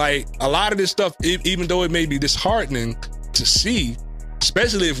saying? Like a lot of this stuff, even though it may be disheartening to see,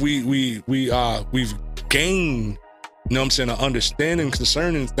 especially if we've gained, you know what I'm saying, an understanding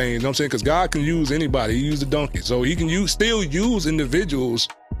concerning things, you know what I'm saying? Because God can use anybody. He used a donkey. So he can still use individuals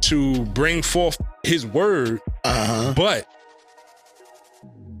to bring forth his word. But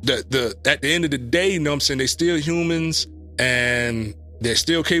at the end of the day, you know what I'm saying, they still humans and they're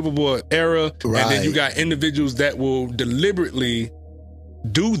still capable of error. Right. And then you got individuals that will deliberately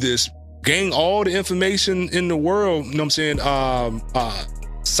do this, gain all the information in the world, you know what I'm saying,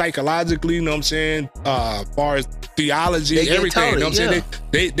 psychologically, you know what I'm saying, far as theology, everything, you know what I'm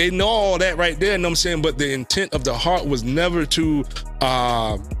saying? They know all that right there, you know what I'm saying? But the intent of the heart was never to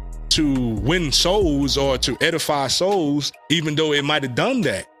win souls or to edify souls, even though it might have done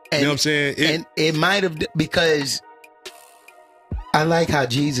that. You know what I'm saying? And it might have, because I like how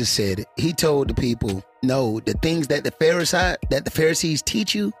Jesus said it. He told the people, no, the things that the Pharisees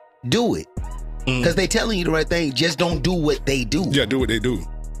teach you, do it. Because they telling you the right thing. Just don't do what they do. Yeah, do what they do.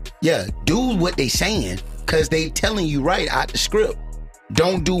 Yeah, do what they saying, because they telling you right out the script.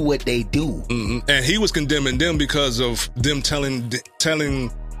 Don't do what they do. And he was condemning them because of them telling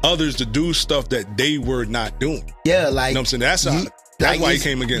others to do stuff that they were not doing. Yeah, like, you know what I'm saying? That's why he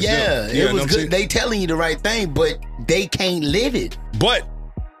came against them. Yeah, it was good. They telling you the right thing, but they can't live it. But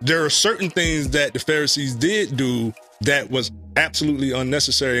there are certain things that the Pharisees did do that was absolutely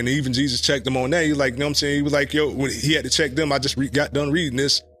unnecessary. And even Jesus checked them on that. He was like, you know what I'm saying? He was like, yo, when he had to check them. I just got done reading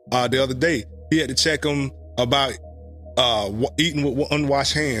this the other day. He had to check them about eating with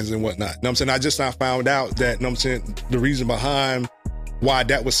unwashed hands and whatnot. You know what I'm saying? I just not found out that, you know what I'm saying, the reason behind why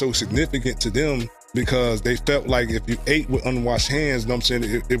that was so significant to them, because they felt like if you ate with unwashed hands, you know what I'm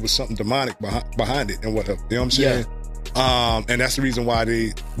saying, it was something demonic behind it and whatever. You know what I'm saying? Yeah. And that's the reason why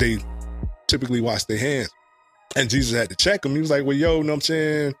they typically wash their hands. And Jesus had to check them. He was like, well, yo, you know what I'm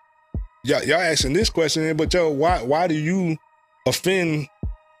saying? Y'all asking this question, but yo, why do you offend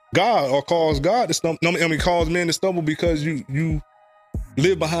God or cause God to stumble? I mean, cause men to stumble because you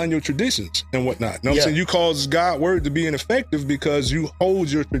live behind your traditions and whatnot. You know what I'm saying? You cause God's word to be ineffective because you hold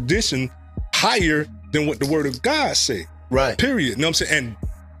your tradition higher than what the word of God say. Right. Period. You know what I'm saying? And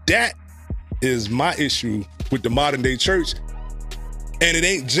that is my issue with the modern day church. And it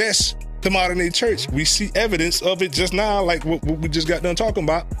ain't just the modern day church. We see evidence of it just now, like what we just got done talking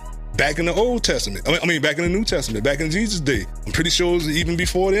about back in the Old Testament. I mean, back in the New Testament, back in Jesus' day. I'm pretty sure it was even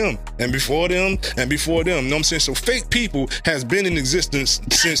before them and before them and before them. You know what I'm saying? So fake people has been in existence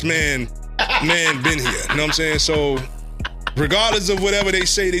since man been here. You know what I'm saying? So regardless of whatever they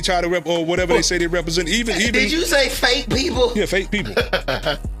say they try to or whatever they say they represent, even did you say fake people? Yeah, fake people.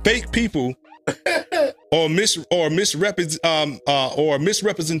 Fake people or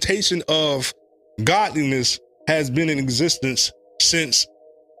misrepresentation of godliness has been in existence since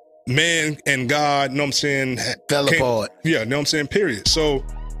man and God, you know what I'm saying, fell apart. Yeah, you know what I'm saying, period. So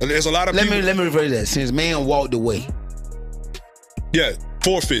there's a lot of people. Let me reverse that. Since man walked away. Yeah,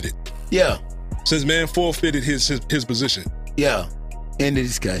 forfeited. Yeah. Since man forfeited his position. Yeah. End of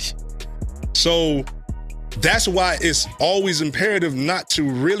discussion. So that's why it's always imperative not to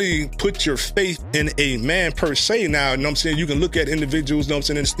really put your faith in a man per se. Now, you know what I'm saying, you can look at individuals, you know what I'm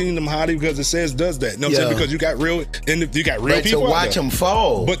saying, and esteem them highly because it says does that. You know what I'm saying? Because you got real but people. To watch them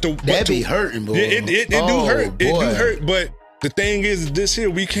fall, that'd be hurting, boy. It do hurt. Boy. It do hurt. But the thing is, this here,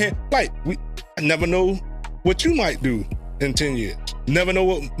 we can't, I never know what you might do in 10 years. Never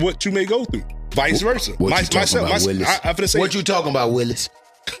know what you may go through. Vice versa. What you talking about, Willis? What you talking about, Willis?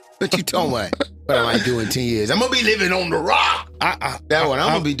 What you talking about? What I might do in 10 years? I'm going to be living on the rock. I'm going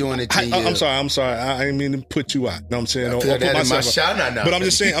to be doing in 10 years. I'm sorry. I didn't mean to put you out. You know what I'm saying? I feel that in my shot now. But I'm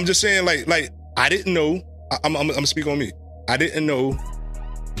just saying, like I didn't know. I'm going to speak on me. I didn't know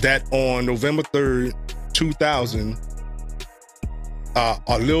that on November 3rd, 2000,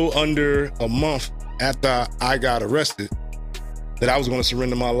 a little under a month after I got arrested, that I was going to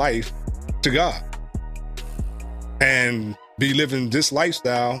surrender my life to God. and be living this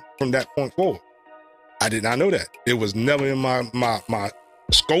lifestyle from that point forward. I did not know that. It was never in my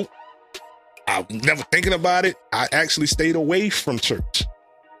scope. I was never thinking about it. I actually stayed away from church,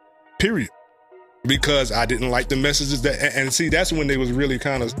 period. Because I didn't like the messages and see, that's when they was really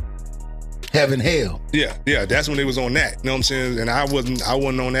kind of heaven, hell. Yeah, that's when they was on that. You know what I'm saying? And I wasn't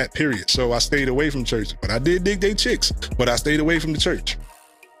on that, period. So I stayed away from church. But I did dig they chicks, but I stayed away from the church.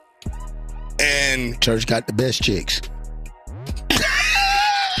 And church got the best chicks.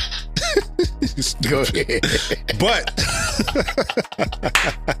 Go ahead. But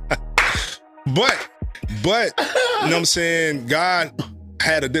you know what I'm saying? God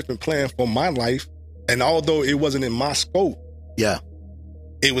had a different plan for my life. And although it wasn't in my scope, yeah,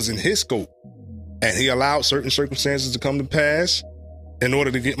 it was in his scope. And he allowed certain circumstances to come to pass in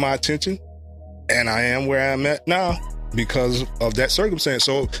order to get my attention. And I am where I'm at now because of that circumstance.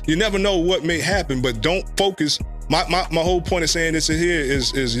 So you never know what may happen, but don't focus. My whole point of saying this here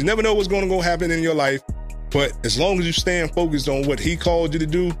is you never know what's going to go happen in your life. But as long as you stand focused on what he called you to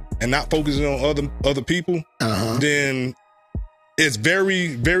do and not focusing on other people, then it's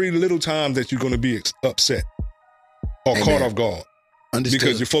very, very little time that you're going to be upset or caught off guard. Understood.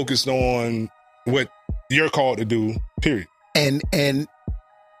 Because you're focused on what you're called to do, period. And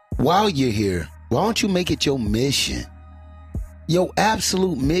while you're here, why don't you make it your mission, your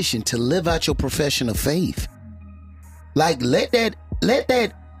absolute mission, to live out your profession of faith? Like let that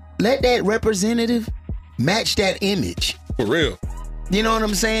representative match that image. For real. You know what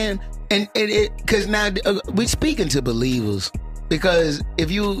I'm saying? And it because now we're speaking to believers. Because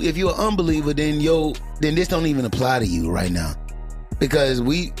if you're an unbeliever, then this don't even apply to you right now. Because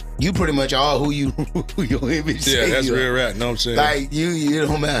you pretty much are who your image. Yeah, that's where we're at. Know what I'm saying? Like you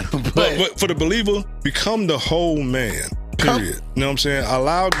don't matter. But for the believer, become the whole man. Period. You know what I'm saying?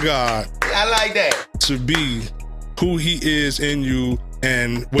 Allow God. I like that. To be who He is in you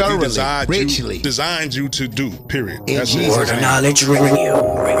and what thoroughly, He designed you to do. Period. In that's Jesus' Word of name. Knowledge Radio.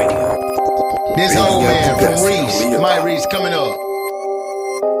 This old man from Reese, Mike Reese, coming up.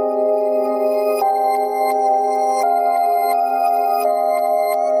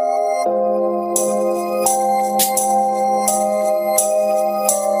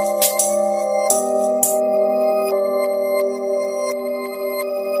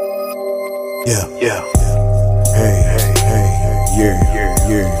 Yeah. Hey. Yeah.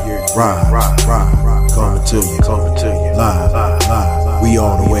 Ride. Coming to you. Live. We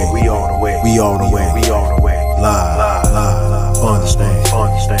all the way. Live. Understand.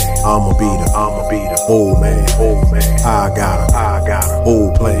 I'ma be the old man. I got a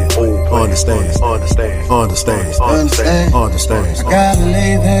old plan. Understand. I gotta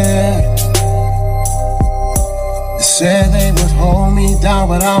leave here. They said they would hold me down,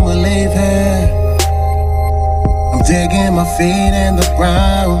 but I'ma leave here. I'm digging my feet in the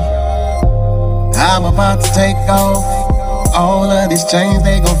ground. I'm about to take off. All of these chains,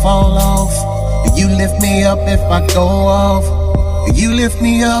 they gon' fall off. You lift me up if I go off. You lift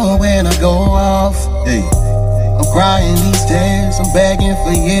me up when I go off. Hey. I'm crying these tears, I'm begging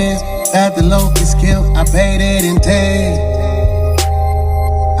for years. Had the locust killed, I paid it in tears.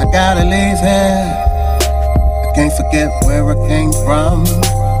 I gotta leave here. I can't forget where I came from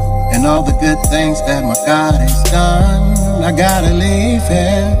and all the good things that my God has done. I gotta leave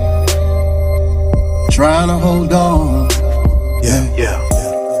here, trying to hold on. Yeah.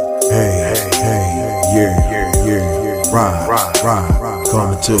 Hey. Yeah. Ride.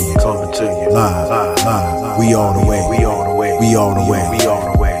 Coming to you. Live. We all the way.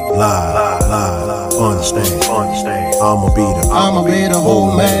 Live. Understand. I'ma be the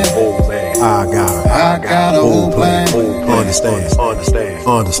whole man. I got a whole plan. Understand.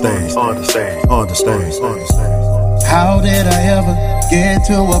 How did I ever get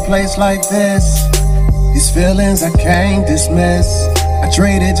to a place like this? These feelings I can't dismiss. I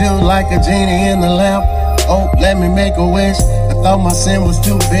treated you like a genie in the lamp. Oh, let me make a wish. I thought my sin was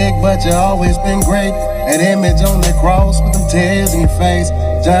too big, but you always been great. That image on that cross with them tears in your face.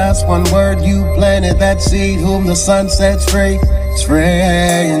 Just one word, you planted that seed. Whom the sun sets free, it's free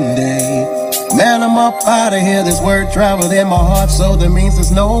indeed. Man, I'm up out of here. This word traveled in my heart, so that means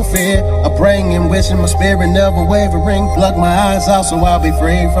there's no fear. I'm praying and wishing my spirit never wavering. Plug my eyes out so I'll be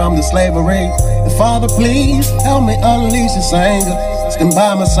free from the slavery. And Father, please help me unleash this anger. Stand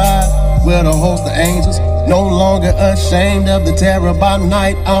by my side with a host of angels. No longer ashamed of the terror by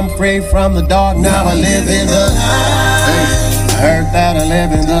night. I'm free from the dark. Now I live in the light. I heard that I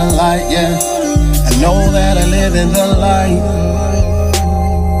live in the light, yeah. I know that I live in the light.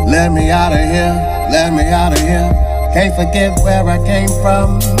 Let me out of here. Can't forget where I came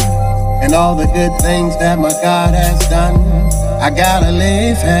from and all the good things that my God has done. I gotta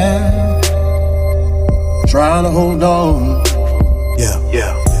leave here, trying to hold on.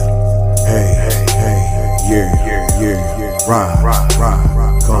 Yeah. Hey, yeah. Ride.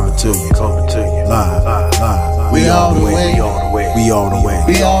 Coming to you. Live. We all the way. We all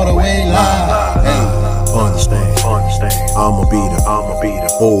the way live. Hey. Understand. I'ma be the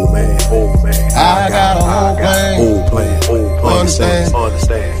old man. I got a whole plan. Understand.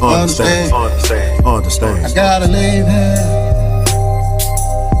 I gotta leave here,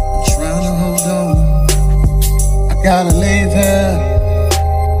 trying to hold on. I gotta leave here.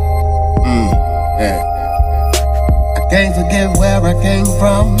 Yeah. I can't forget where I came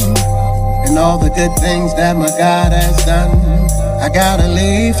from and all the good things that my God has done. I gotta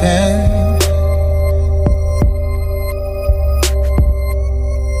leave here.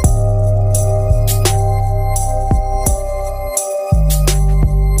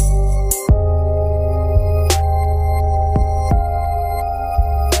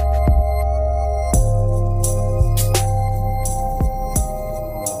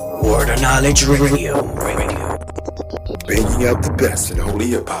 Word of Knowledge Radio. Bringing out the best in holy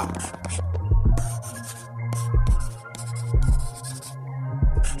hip hop.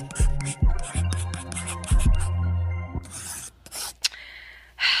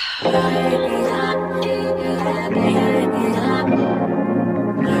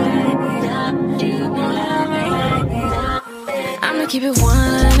 I'ma keep it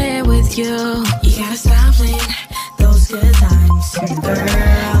 100 with you. You gotta stop playing those good times.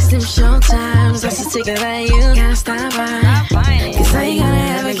 Girls, them showtimes, that's the ticket that you gotta stop by. Cause how you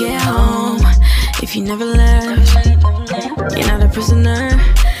gonna ever get home if you never left? You're not a prisoner.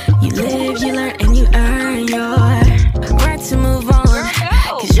 You live, you learn, and you earn your right to move on.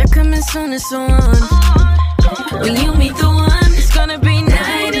 Cause you're coming soon and so on. When you meet the one, it's gonna be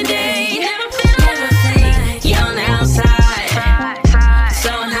night and day. Never feel like you're on the outside. So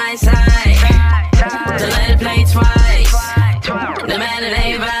on high side. Don't let it play twice. No matter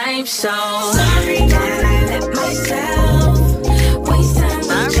they vibe, so sorry that I let myself waste time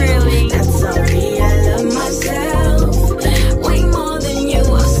with you. That's sorry, I love myself way more than you.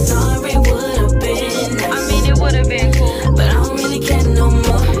 I'm sorry would've been nice. I mean it would've been cool, but I don't really care no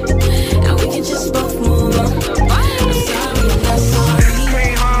more. And we can just both move on. I'm sorry, I'm not sorry.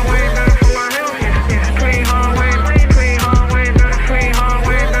 Clean hard way better for my health, yeah. Clean hard way better. Clean hard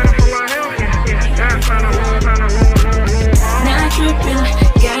way better for my health, yeah. That's how to move. Not tripping,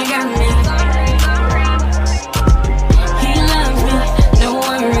 guy got me. He loves me, no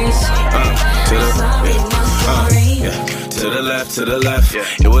worries. To the left.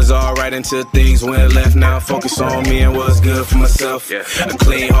 It was alright until things went left. Now I focus on me and what's good for myself. A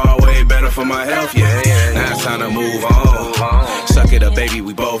clean heart way better for my health. Now it's time to move on. Suck it up, baby,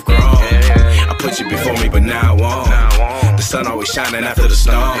 we both grown. I put you before me, but now I won't. The sun always shining after the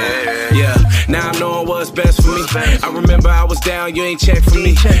storm. Now I'm knowing what's best for me. I remember I was down, you ain't checked for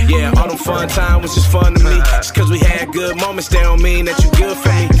me. All them fun time was just fun to me. Just cause we had good moments, they don't mean that you good for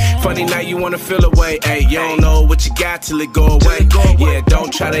me. Funny now you wanna feel away. Ay, you don't know what you got till it go away. Yeah,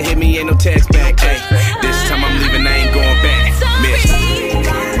 don't try to hit me, ain't no text back. Ay, this time I'm leaving, I ain't going back. Miss.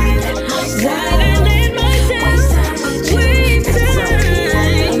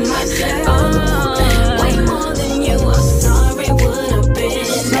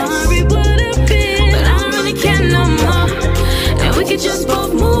 Just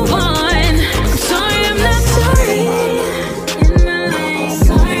both move on. I'm sorry, I'm not sorry. In my life,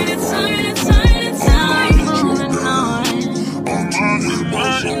 sorry, moving on.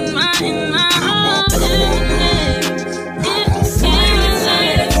 In my heart,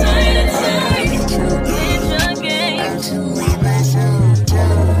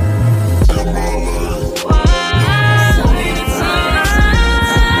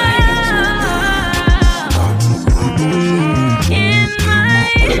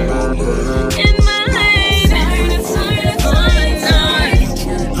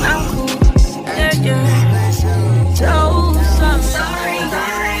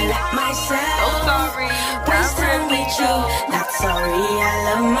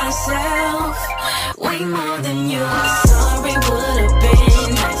 myself way more than you. Sorry would've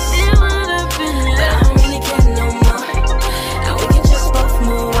been nice. It would've been nice. But I don't really care no more. And we can just both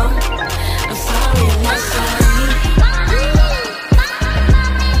move on. I'm sorry, I'm not sorry.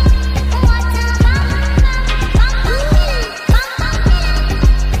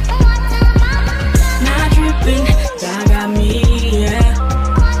 Not tripping, that got me, yeah.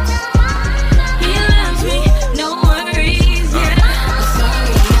 He loves me, no worries, yeah. I'm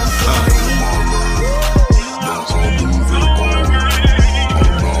sorry, I'm not sorry.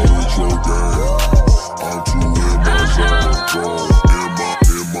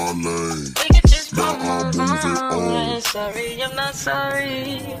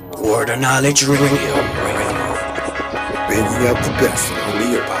 Word of Knowledge Radio. Bringing up the best in holy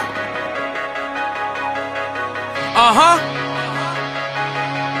hip hop.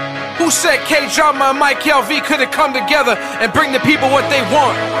 Who said K Drama and Mike LV couldn't come together and bring the people what they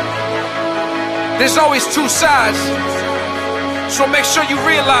want? There's always two sides, so make sure you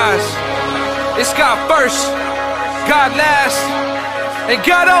realize it's God first, God last, and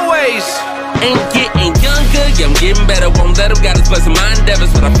God always. Ain't getting younger, yeah, I'm getting better. Won't let him, got his blessing my endeavors,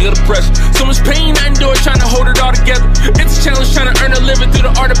 but I feel the pressure. So much pain I endure, trying to hold it all together. It's a challenge trying to earn a living through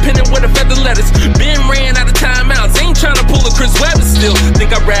the art of penning with a feather letters. Been ran out of timeouts, ain't trying to pull a Chris Webber still.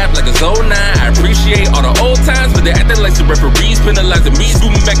 Think I rap like a 09. I appreciate all the old times, but they're acting like the referees penalizing me,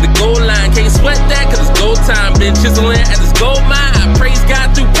 moving back the goal line. Can't sweat that, cause it's goal time. Been chiseling at this gold mine. I praise God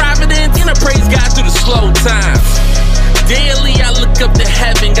through providence, and I praise God through the slow times. Daily I look up to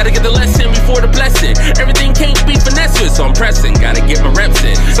heaven, gotta get the lesson before the blessing. Everything can't be finessed with, so I'm pressing, gotta get my reps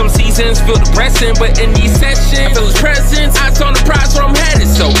in. Some seasons feel depressing, but in these sessions I feel his presence, eyes on the prize where I'm headed.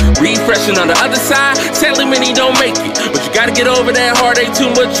 So refreshing on the other side, sadly many don't make it, but you gotta get over that heartache,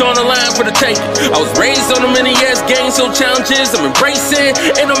 too much on the line for the taking. I was raised on the many yes games, so challenges I'm embracing,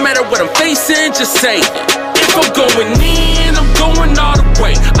 and no matter what I'm facing, just say it. If I'm going in, I'm going all the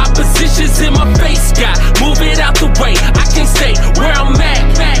way. Opposition's in my face, God, move it out the way. I can't stay where I'm at.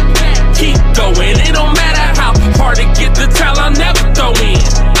 Keep going, it don't matter how hard to get the towel, I'll never throw in.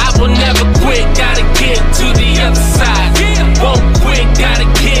 I will never quit, gotta get to the other side. Won't quit, gotta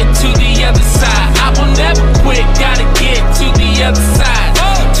get to the other side. I will never quit, gotta get to the other side.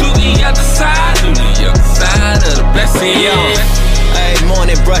 To the other side, to the other side of the blessing. Hey,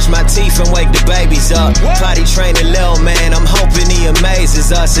 morning, brush my teeth and wake the babies up. Potty training Lil Man, I'm hoping he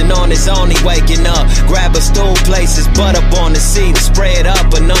amazes us. And on his own, he waking up. Grab a stool, places butt up on the seat and spray it up.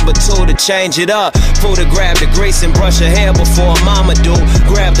 A number 2 to change it up. Fool to grab the grease and brush her hair before mama do.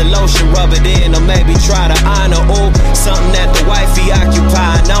 Grab the lotion, rub it in, or maybe try to honor. Ooh, something that the wifey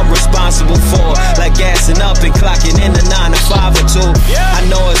occupying, I'm responsible for. Like gassing up and clocking in the 9 to 5 or 2. I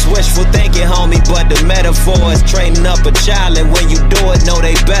know it's wishful thinking, homie, but the metaphor is training up a child, and when you do it, know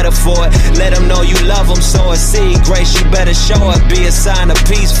they better for it. Let them know you love them, sow a seed. Grace, you better show it. Be a sign of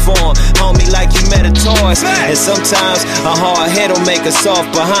peace for them, homie, like you met a Taurus. And sometimes a hard head will make a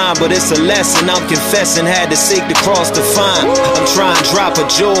soft behind, but it's a lesson I'm confessing, had to seek the cross to find. I'm trying to drop a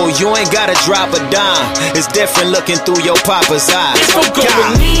jewel, you ain't gotta drop a dime. It's different looking through your papa's eyes. If I'm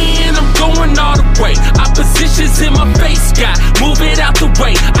going in, I'm going all the way. Opposition's in my face, God, move it out the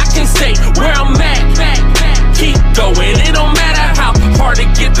way. I can't stay where I'm at. Keep going, it don't matter how hard to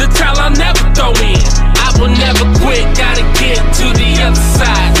get the towel, I'll never throw in. I will never quit, gotta get to the other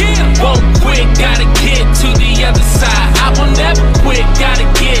side. Won't quit, gotta get to the other side. I will never quit, gotta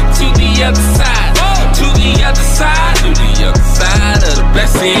get to the other side. To the other side, to the other side of the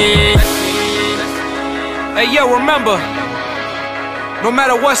blessing. Hey yo, remember, no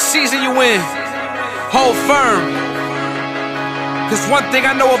matter what season you in, hold firm. Cause one thing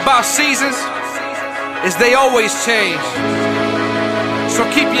I know about seasons is they always change. So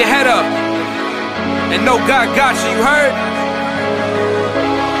keep your head up and know God got you, you heard?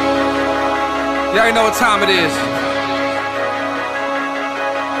 You already know what time it is.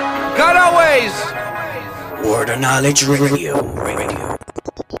 God always. Word of Knowledge Radio.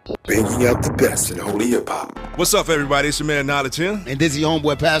 Bringing up the best in holy hip hop. What's up, everybody? It's your man, Knowledge here. And this is your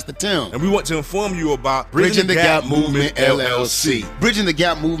homeboy, Pastor Tim. And we want to inform you about Bridging the Gap Movement, LLC. Bridging the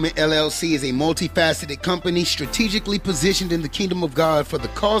Gap Movement, LLC is a multifaceted company strategically positioned in the kingdom of God for the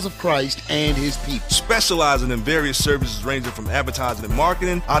cause of Christ and his people. Specializing in various services ranging from advertising and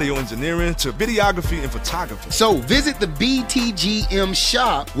marketing, audio engineering, to videography and photography. So visit the BTGM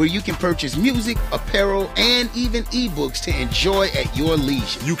shop where you can purchase music, apparel, and even ebooks to enjoy at your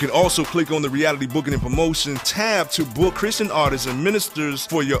leisure. You can also click on the reality booking and promotion tab to book Christian artists and ministers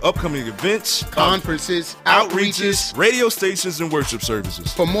for your upcoming events, conferences, outreaches, radio stations, and worship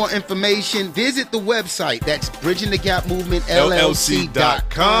services. For more information, visit the website. That's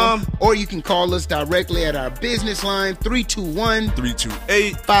bridgingthegapmovementllc.com, or you can call us directly at our business line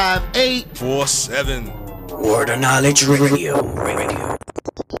 321-328-5847. Word of Knowledge Radio.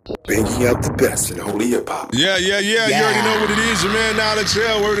 Bringing up the best in holy hip hop. Yeah. You already know what it is. Your man Knowledge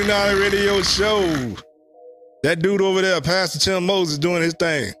Hell, Word of Knowledge Radio Show. That dude over there, Pastor Tim Moses, doing his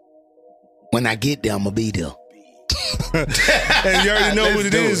thing. When I get there, I'm going to be there. And you already know what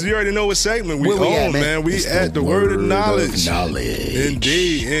it is. You already know what segment we on, man. We at the Word of Knowledge.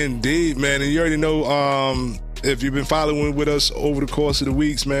 Indeed, man. And you already know, if you've been following with us over the course of the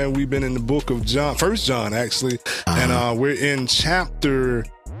weeks, man, we've been in the book of John, 1 John, actually. And we're in chapter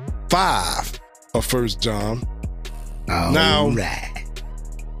 5 of 1 John. Now,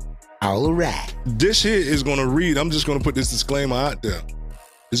 All right. This here is going to read, I'm just going to put this disclaimer out there.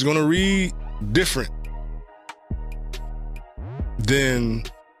 It's going to read different than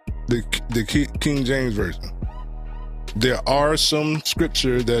the King James Version. There are some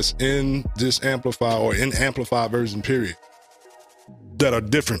scripture that's in this Amplified or in Amplified version, period, that are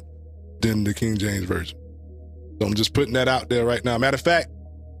different than the King James Version. So I'm just putting that out there right now. Matter of fact,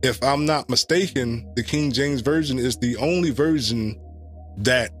 if I'm not mistaken, the King James Version is the only version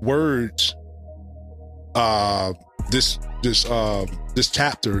that words this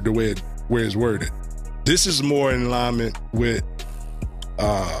chapter the way where it's worded. This is more in alignment with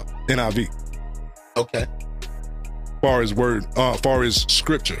NIV. Okay. Far as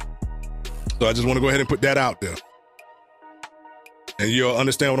scripture. So I just want to go ahead and put that out there. And you'll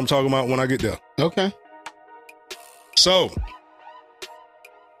understand what I'm talking about when I get there. Okay. So,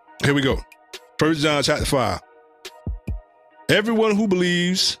 here we go. 1 John chapter 5. Everyone who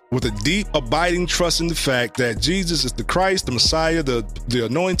believes with a deep, abiding trust in the fact that Jesus is the Christ, the Messiah, the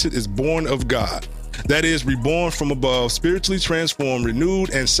Anointed, is born of God. That is, reborn from above, spiritually transformed,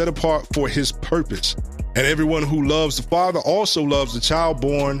 renewed, and set apart for his purpose. And everyone who loves the Father also loves the child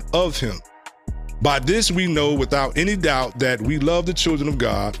born of him. By this we know without any doubt that we love the children of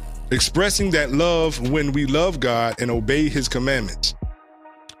God, expressing that love when we love God and obey his commandments.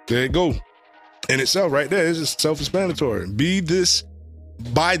 There you go. In itself, right there, it's just self-explanatory.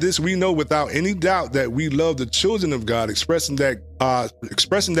 By this we know without any doubt that we love the children of God, expressing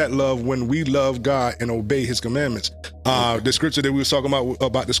that love when we love God and obey his commandments. The scripture that we was talking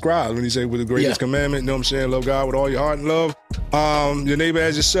about the scribes, when he said with the greatest commandment, you know what I'm saying, love God with all your heart and love your neighbor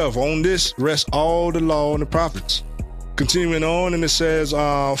as yourself. On this rests all the law and the prophets. Continuing on, and it says,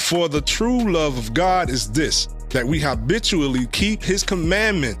 for the true love of God is this, that we habitually keep his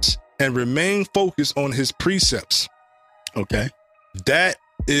commandments and remain focused on his precepts. Okay. That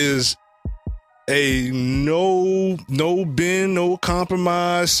is a no bend, no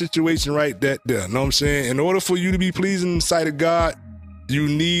compromise situation right there. Know what I'm saying? In order for you to be pleasing in the sight of God, you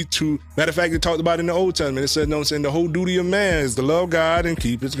need to, matter of fact, it talked about in the Old Testament. It said, know what I'm saying, the whole duty of man is to love God and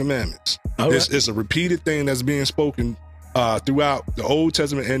keep his commandments. It's a repeated thing that's being spoken throughout the Old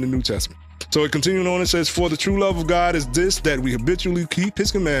Testament and the New Testament. So it continuing on, it says, for the true love of God is this, that we habitually keep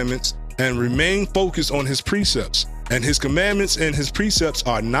his commandments and remain focused on his precepts. And his commandments and his precepts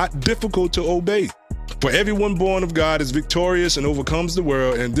are not difficult to obey. For everyone born of God is victorious and overcomes the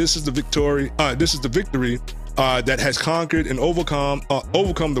world, and this is the victory. That has conquered and overcome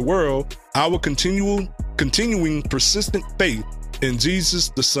the world. Our continuing, persistent faith in Jesus,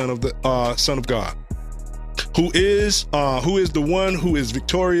 the Son of God, who is the one who is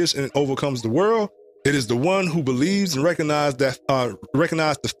victorious and overcomes the world. It is the one who believes and recognize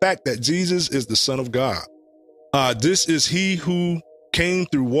the fact that Jesus is the Son of God. This is he who came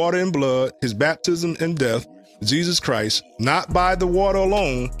through water and blood, his baptism and death, Jesus Christ, not by the water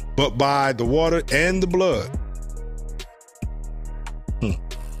alone, but by the water and the blood.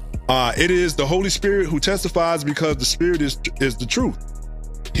 It is the Holy Spirit who testifies, because the Spirit is the truth.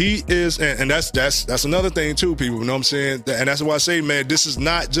 He is, and that's another thing too, people. You know what I'm saying? And that's why I say, man, this is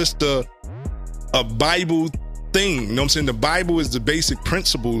not just a Bible thing. You know what I'm saying? The Bible is the basic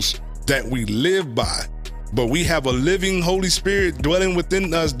principles that we live by. But we have a living Holy Spirit dwelling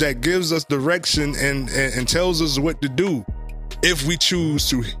within us that gives us direction and tells us what to do if we choose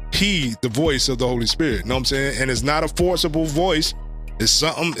to heed the voice of the Holy Spirit. You know what I'm saying? And it's not a forcible voice.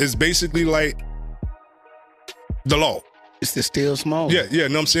 It's basically like the law. It's the still small. Yeah, you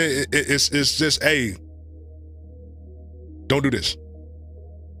know what I'm saying? It's just, hey, don't do this.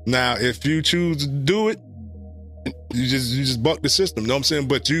 Now, if you choose to do it, you just buck the system. You know what I'm saying?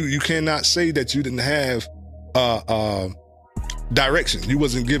 But you cannot say that you didn't have direction. You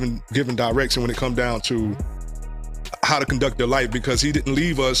wasn't given direction when it come down to how to conduct your life, because he didn't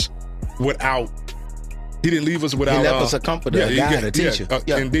leave us without. He left us a comforter, a guide, a teacher.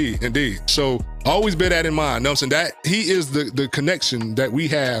 Indeed. So always bear that in mind. You know what I'm saying? That he is the connection that we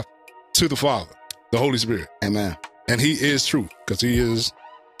have to the Father, the Holy Spirit. Amen. And he is truth, because he is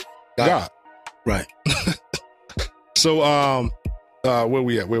God. Right. So where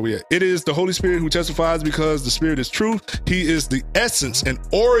we at? It is the Holy Spirit who testifies, because the Spirit is truth. He is the essence and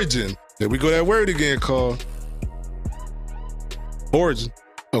origin. There we go, that word again, called origin.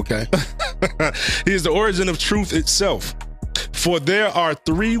 Okay. He is the origin of truth itself. For there are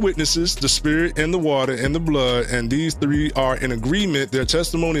three witnesses, the Spirit and the water and the blood, and these three are in agreement. Their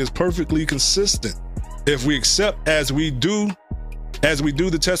testimony is perfectly consistent. If we accept as we do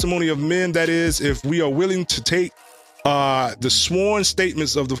the testimony of men, that is, if we are willing to take the sworn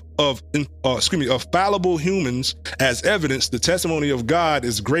statements of fallible humans as evidence, the testimony of God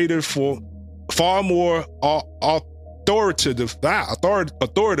is greater, for far more authoritative.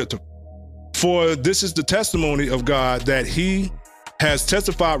 For this is the testimony of God that He has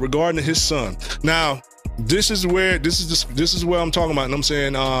testified regarding His Son. Now, this is where I'm talking about. And I'm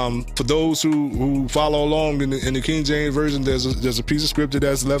saying, for those who follow along in the King James version, there's a piece of scripture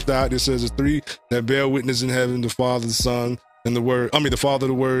that's left out. It says there's three that bear witness in heaven: the Father, the Son, and the Word. The Father,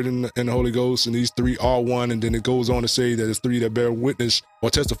 the Word, and the Holy Ghost. And these three are one. And then it goes on to say that there's three that bear witness or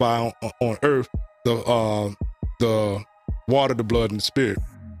testify on earth: the water, the blood, and the Spirit,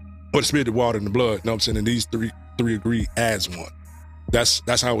 or the Spirit, the water, and the blood. You know what I'm saying? And these three agree as one.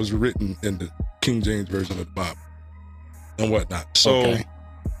 That's how it was written in the King James version of the Bible and whatnot. So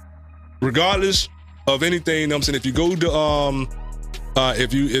regardless of anything, you know what I'm saying, if you go to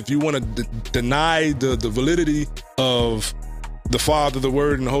if you want to deny the validity of the Father, the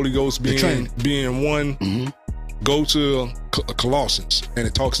Word, and the Holy Ghost being one, go to Colossians, and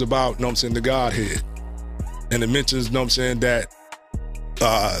it talks about, you know what I'm saying, the Godhead, and it mentions, you know what I'm saying, that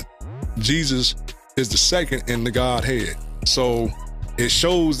Jesus is the second in the Godhead. So it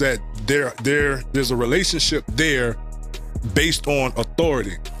shows that there's a relationship there based on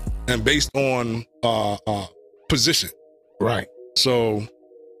authority and based on position. Right. So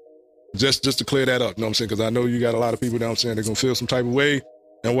just to clear that up, you know what I'm saying? Because I know you got a lot of people, you know what I'm saying, they're going to feel some type of way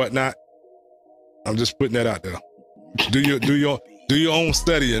and whatnot. I'm just putting that out there. Do your own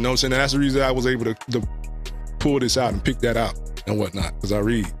study, you know what I'm saying? And that's the reason I was able to pull this out and pick that out and whatnot, because I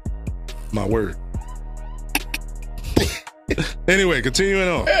read my word. Anyway, continuing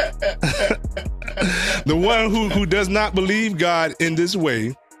on. The one who does not believe God in this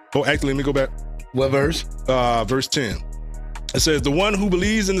way. Oh, actually, let me go back. What verse? Verse 10. It says, the one who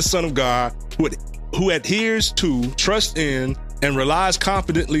believes in the Son of God, who adheres to, trusts in, and relies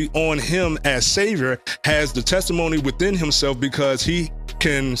confidently on Him as Savior, has the testimony within himself because he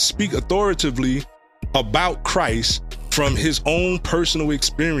can speak authoritatively about Christ from his own personal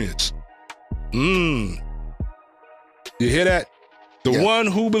experience. You hear that? The one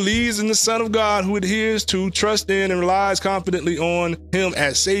who believes in the Son of God, who adheres to, trusts in, and relies confidently on Him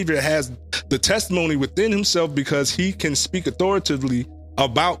as Savior, has the testimony within himself because he can speak authoritatively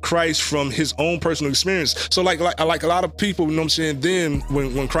about Christ from his own personal experience. So like a lot of people, you know what I'm saying, then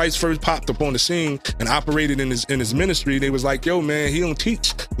when Christ first popped up on the scene and operated in his ministry, they was like, yo, man, he don't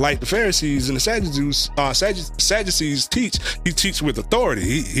teach like the Pharisees and the Sadducees teach. He teach with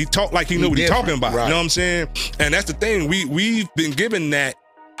authority. He talk like he know what he's talking about. Right. You know what I'm saying? And that's the thing. We've been given that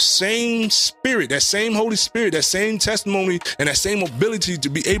same spirit, that same Holy Spirit, that same testimony, and that same ability to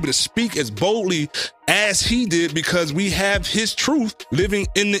be able to speak as boldly as He did, because we have His truth living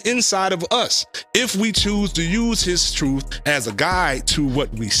in the inside of us, if we choose to use His truth as a guide to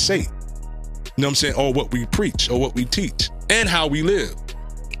what we say, you know what I'm saying, or what we preach, or what we teach, and how we live,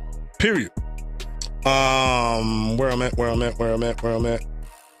 period. Where I'm at.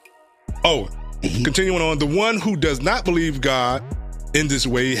 Oh, continuing on. The one who does not believe God in this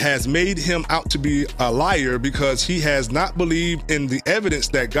way has made him out to be a liar, because he has not believed in the evidence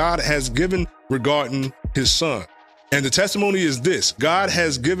that God has given regarding His Son. And the testimony is this: God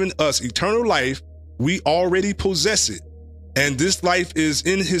has given us eternal life. We already possess it. And this life is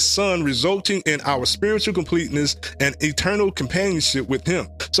in His Son, resulting in our spiritual completeness and eternal companionship with Him.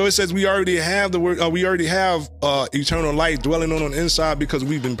 So it says we already have eternal life dwelling on the inside, because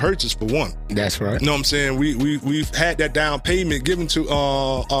we've been purchased for one. That's right. You know what I'm saying? We've had that down payment given to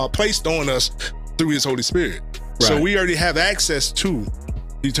placed on us through His Holy Spirit. Right. So we already have access to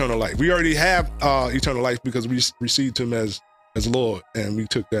eternal life. We already have eternal life because we received Him as Lord, and we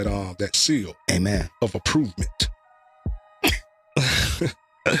took that seal, amen, of approval.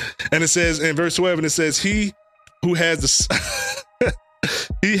 And it says in verse 12, and it says, he who has the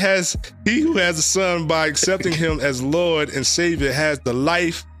Son, by accepting Him as Lord and Savior, has the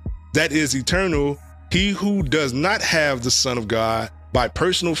life that is eternal. He who does not have the Son of God by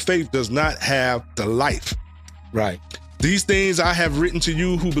personal faith does not have the life. Right. These things I have written to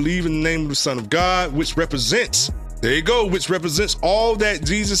you who believe in the name of the Son of God, which represents all that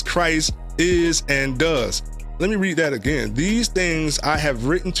Jesus Christ is and does. Let me read that again. These things I have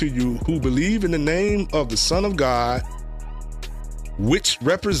written to you who believe in the name of the Son of God, which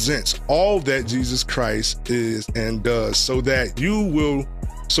represents all that Jesus Christ is and does, so that you will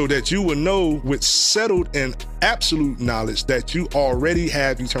know with settled and absolute knowledge that you already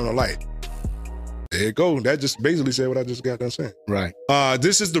have eternal life. There you go. That just basically said what I just got done saying. Right.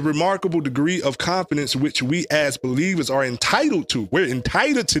 This is the remarkable degree of confidence which we as believers are entitled to. We're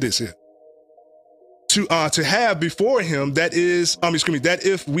entitled to this here. to have before him, that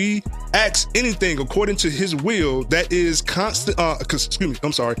if we ask anything according to his will, that is consistent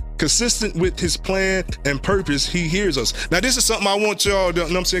with his plan and purpose, he hears us. Now, this is something I want y'all to know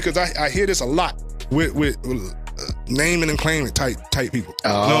what I'm saying, because I hear this a lot with naming and claiming type people. You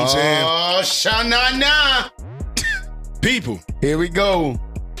know what I'm saying? Oh, sha-na-na. People. Here we go.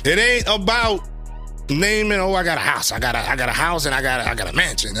 It ain't about naming, I got a house. I got a house and I got a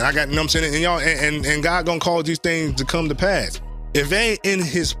mansion. And I got, you know what I'm saying? And y'all and God gonna cause these things to come to pass. If it ain't in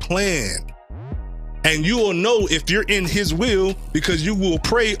his plan, and you will know if you're in his will because you will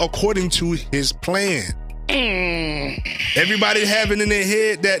pray according to his plan. Everybody having in their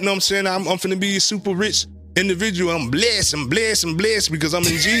head that, you know what I'm saying, I'm finna be a super rich individual. I'm blessed because I'm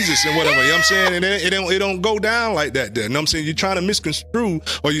in Jesus and whatever. You know what I'm saying? And it don't go down like that there. You know what I'm saying? You're trying to misconstrue,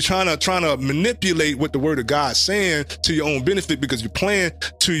 or you're trying to manipulate what the word of God's saying to your own benefit, because you're playing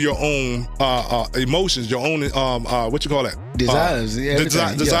to your own emotions, your own what you call that? Desires.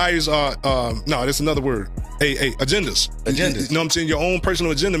 Desires are no, that's another word. Agendas. You know what I'm saying? Your own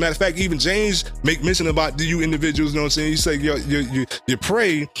personal agenda. Matter of fact, even James make mention about you individuals, you know what I'm saying? You say you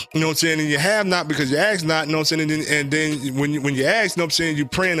pray, you know what I'm saying, and you have not because you ask not, you know what I'm saying? And then when you ask, you know what I'm saying, you're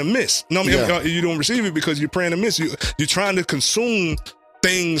praying amiss. You know what I mean? You don't receive it because you're praying amiss. You're trying to consume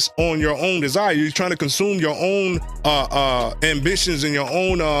things on your own desire. You're trying to consume your own ambitions and your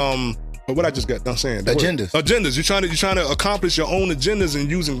own what I just got done saying. Agendas. You're trying to accomplish your own agendas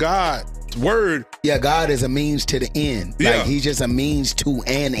and using God's word. Yeah, God is a means to the end. Like he's just a means to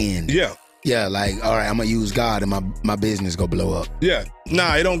an end. Yeah. Yeah, like, all right, I'm gonna use God and my business gonna blow up. Yeah.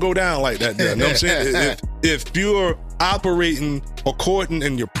 Nah, it don't go down like that. You know what I'm saying? If you're operating according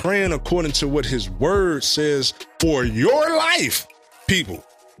and you're praying according to what his word says for your life, people.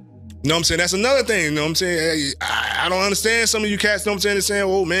 You know what I'm saying? That's another thing. You know what I'm saying? I don't understand some of you cats, you know what I'm saying? They're saying,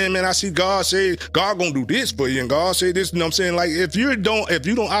 oh man, I see God say God gonna do this for you, and God say this, you know what I'm saying? Like, if you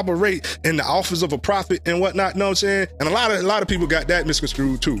don't operate in the office of a prophet and whatnot, you know what I'm saying? And a lot of people got that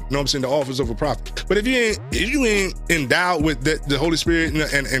misconstrued too. You know what I'm saying? The office of a prophet. But if you ain't endowed with the Holy Spirit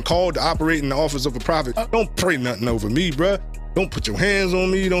and called to operate in the office of a prophet, don't pray nothing over me, bruh. Don't put your hands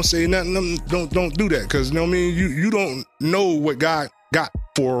on me. Don't say nothing. Don't do that. Cause you know what I mean? You don't know what God got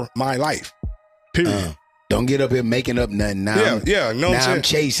for my life. Period. Don't get up here making up nothing now. No, I'm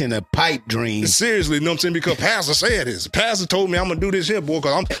chasing a pipe dream. Seriously, you know what I'm saying? Because Pastor said this. Pastor told me I'm gonna do this here, boy.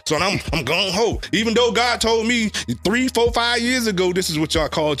 Cause I'm gung ho. Even though God told me 3, 4, 5 years ago, this is what y'all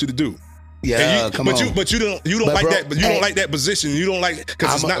called you to do. Yeah, you don't like that. But you don't like that position. You don't like,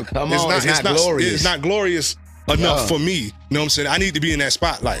 because it's not glorious. It's not glorious enough for me. You know what I'm saying? I need to be in that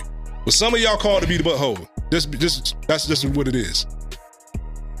spotlight. But some of y'all called to be the butthole. That's just what it is.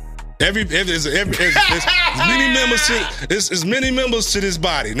 There's many members to this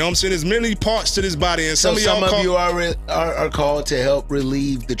body. You know what I'm saying? There's many parts to this body, and some of you are called to help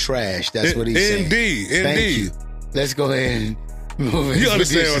relieve the trash. That's what he's saying. Indeed. Thank you. Let's go ahead and move. You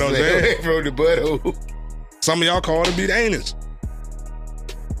understand what I'm saying? From the butthole. Some of y'all called to be the anus.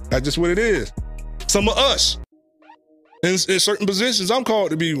 That's just what it is. Some of us in certain positions, I'm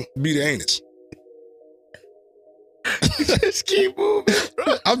called to be the anus. Just keep moving,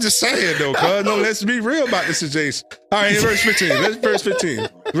 bro. I'm just saying though, cuz. No, let's be real about this situation. All right, verse 15.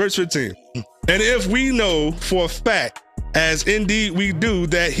 Verse 15. And if we know for a fact, as indeed we do,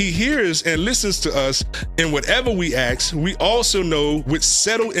 that he hears and listens to us in whatever we ask, we also know with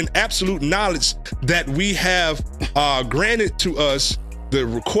settled and absolute knowledge that we have granted to us the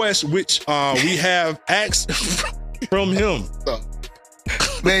request which we have asked from him.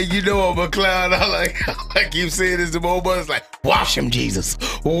 Man, you know I'm a clown. I keep saying this to my old brothers, like, wash him, Jesus.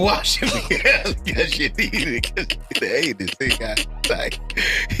 Wash him. Because you need it. Because they hate this thing, guys. Like,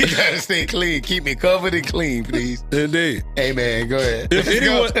 you gotta stay clean. Keep me covered and clean, please. Indeed. Hey, man, go ahead.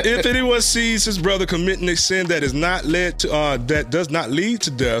 If anyone sees his brother committing a sin that is not led to that does not lead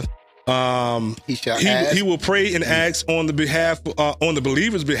to death, he will pray and ask on the behalf on the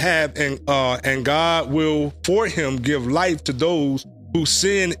believer's behalf, and God will for him give life to those whose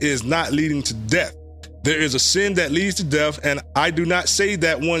sin is not leading to death. There is a sin that leads to death, and I do not say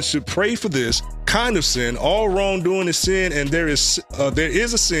that one should pray for this kind of sin. All wrongdoing is sin, and there is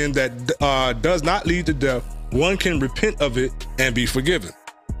a sin that does not lead to death. One can repent of it and be forgiven.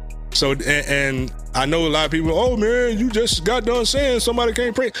 So, and I know a lot of people, oh man, you just got done saying somebody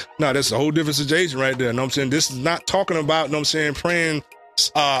can't pray. No, that's a whole different situation right there. You know what I'm saying? This is not talking about, you know what I'm saying, praying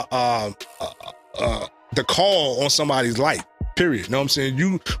the call on somebody's life. Period. You know what I'm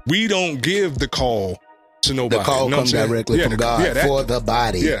saying? We don't give the call to nobody. The call You know what comes I'm saying? directly from God for the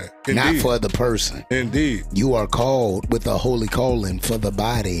body, not indeed. for the person. Indeed. You are called with a holy calling for the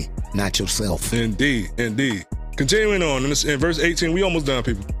body, not yourself. Indeed. Continuing on, in verse 18, we almost done,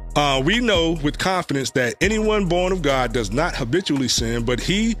 people. We know with confidence that anyone born of God does not habitually sin, but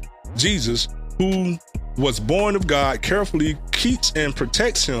he, Jesus, who was born of God, carefully keeps and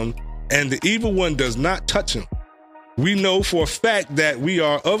protects him, and the evil one does not touch him. We know for a fact that we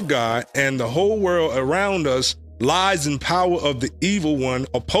are of God, and the whole world around us lies in power of the evil one,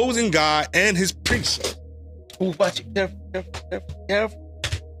 opposing God and his precepts. Ooh, watch it. Careful.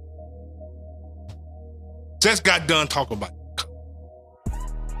 Just got done talking about it.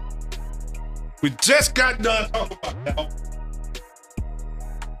 We just got done talking about that.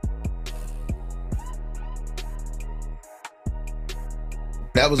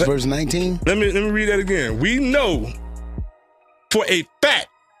 That was verse 19? Let me read that again. We know for a fact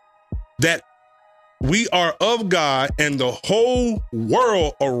that we are of God, and the whole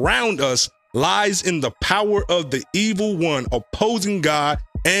world around us lies in the power of the evil one, opposing God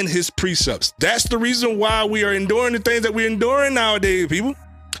and his precepts. That's the reason why we are enduring the things that we're enduring nowadays, people.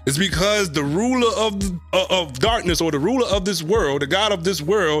 It's because the ruler of darkness, or the ruler of this world, the God of this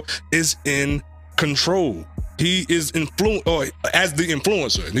world, is in control. He is as the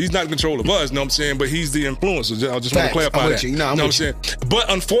influencer. He's not in control of us, you know what I'm saying? But he's the influencer. I just want to clarify that. You know what I'm saying?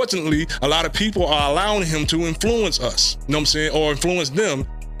 But unfortunately, a lot of people are allowing him to influence us, you know what I'm saying? Or influence them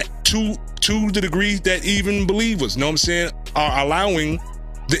to the degree that even believers, you know what I'm saying, are allowing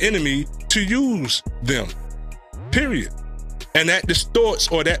the enemy to use them, period. And that distorts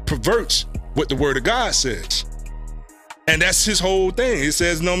or that perverts what the word of God says. And that's his whole thing. It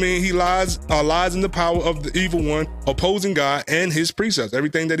says, no, I mean, he lies in the power of the evil one, opposing God and his precepts,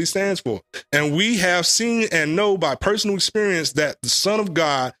 everything that he stands for. And we have seen and know by personal experience that the Son of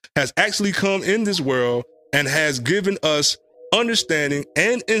God has actually come in this world and has given us understanding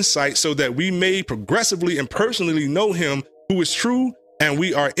and insight so that we may progressively and personally know him who is true, and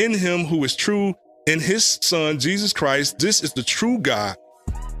we are in him who is true, in his Son, Jesus Christ. This is the true God.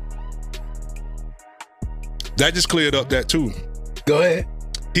 That just cleared up that too. Go ahead.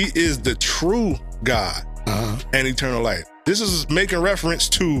 He is the true God and eternal life. This is making reference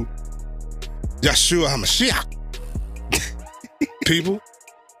to Yeshua HaMashiach. People.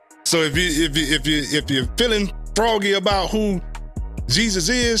 So if you're feeling froggy about who Jesus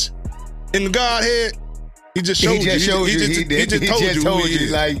is in the Godhead, he just showed you. He just told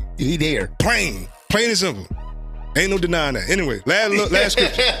you like he there. Plain and simple. Ain't no denying that. Anyway, last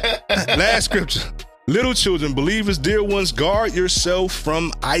scripture. Last scripture. Little children, believers, dear ones, guard yourself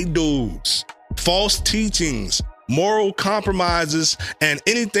from idols, false teachings, moral compromises, and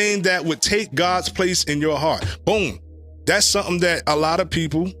anything that would take God's place in your heart. Boom. That's something that a lot of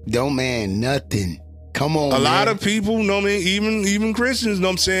people don't man nothing. Come on. A lot of people, know what I mean, even Christians, know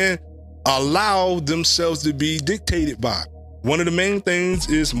what I'm saying, allow themselves to be dictated by. One of the main things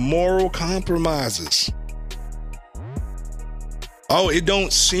is moral compromises. Oh, it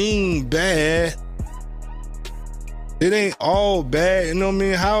don't seem bad. It ain't all bad, you know what I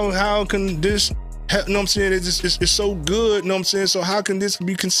mean? How can this, you know what I'm saying? It's so good, you know what I'm saying? So how can this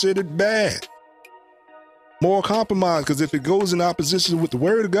be considered bad? Moral compromise, because if it goes in opposition with the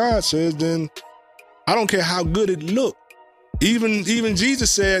word of God says, then I don't care how good it look. Even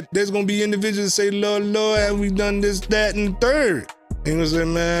Jesus said there's gonna be individuals that say, Lord, have we done this, that, and the third? And he gonna say,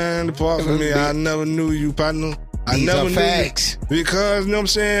 man, depart from me, I never knew you, partner. I never knew facts. Because, you know what I'm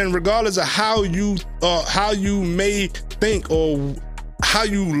saying, regardless of how you may think or how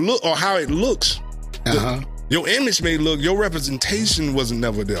you look or how it looks, your image may look, your representation wasn't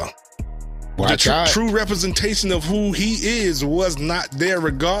never there. Well, the true representation of who he is was not there,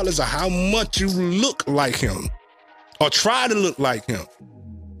 regardless of how much you look like him or try to look like him.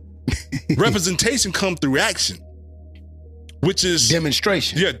 Representation comes through action, which is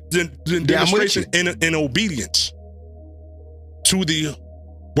demonstration. Yeah, demonstration in obedience to the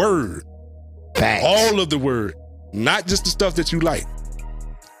word. Facts. All of the word, not just the stuff that you like.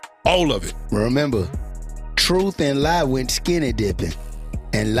 All of it. Remember, truth and lie went skinny dipping,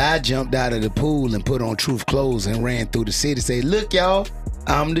 and lie jumped out of the pool and put on truth clothes and ran through the city. Say, look, y'all,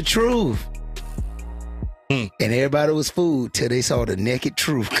 I'm the truth. And everybody was fooled till they saw the naked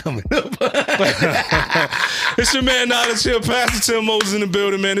truth coming up. It's your man, Knowledge here, Pastor Tim Moses in the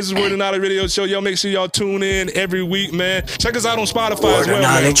building, man. This is Word of Knowledge Radio Show. Y'all make sure y'all tune in every week, man. Check us out on Spotify as well, man.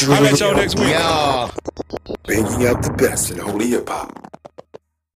 I'll let y'all next week. Bringing out the best in holy hip hop.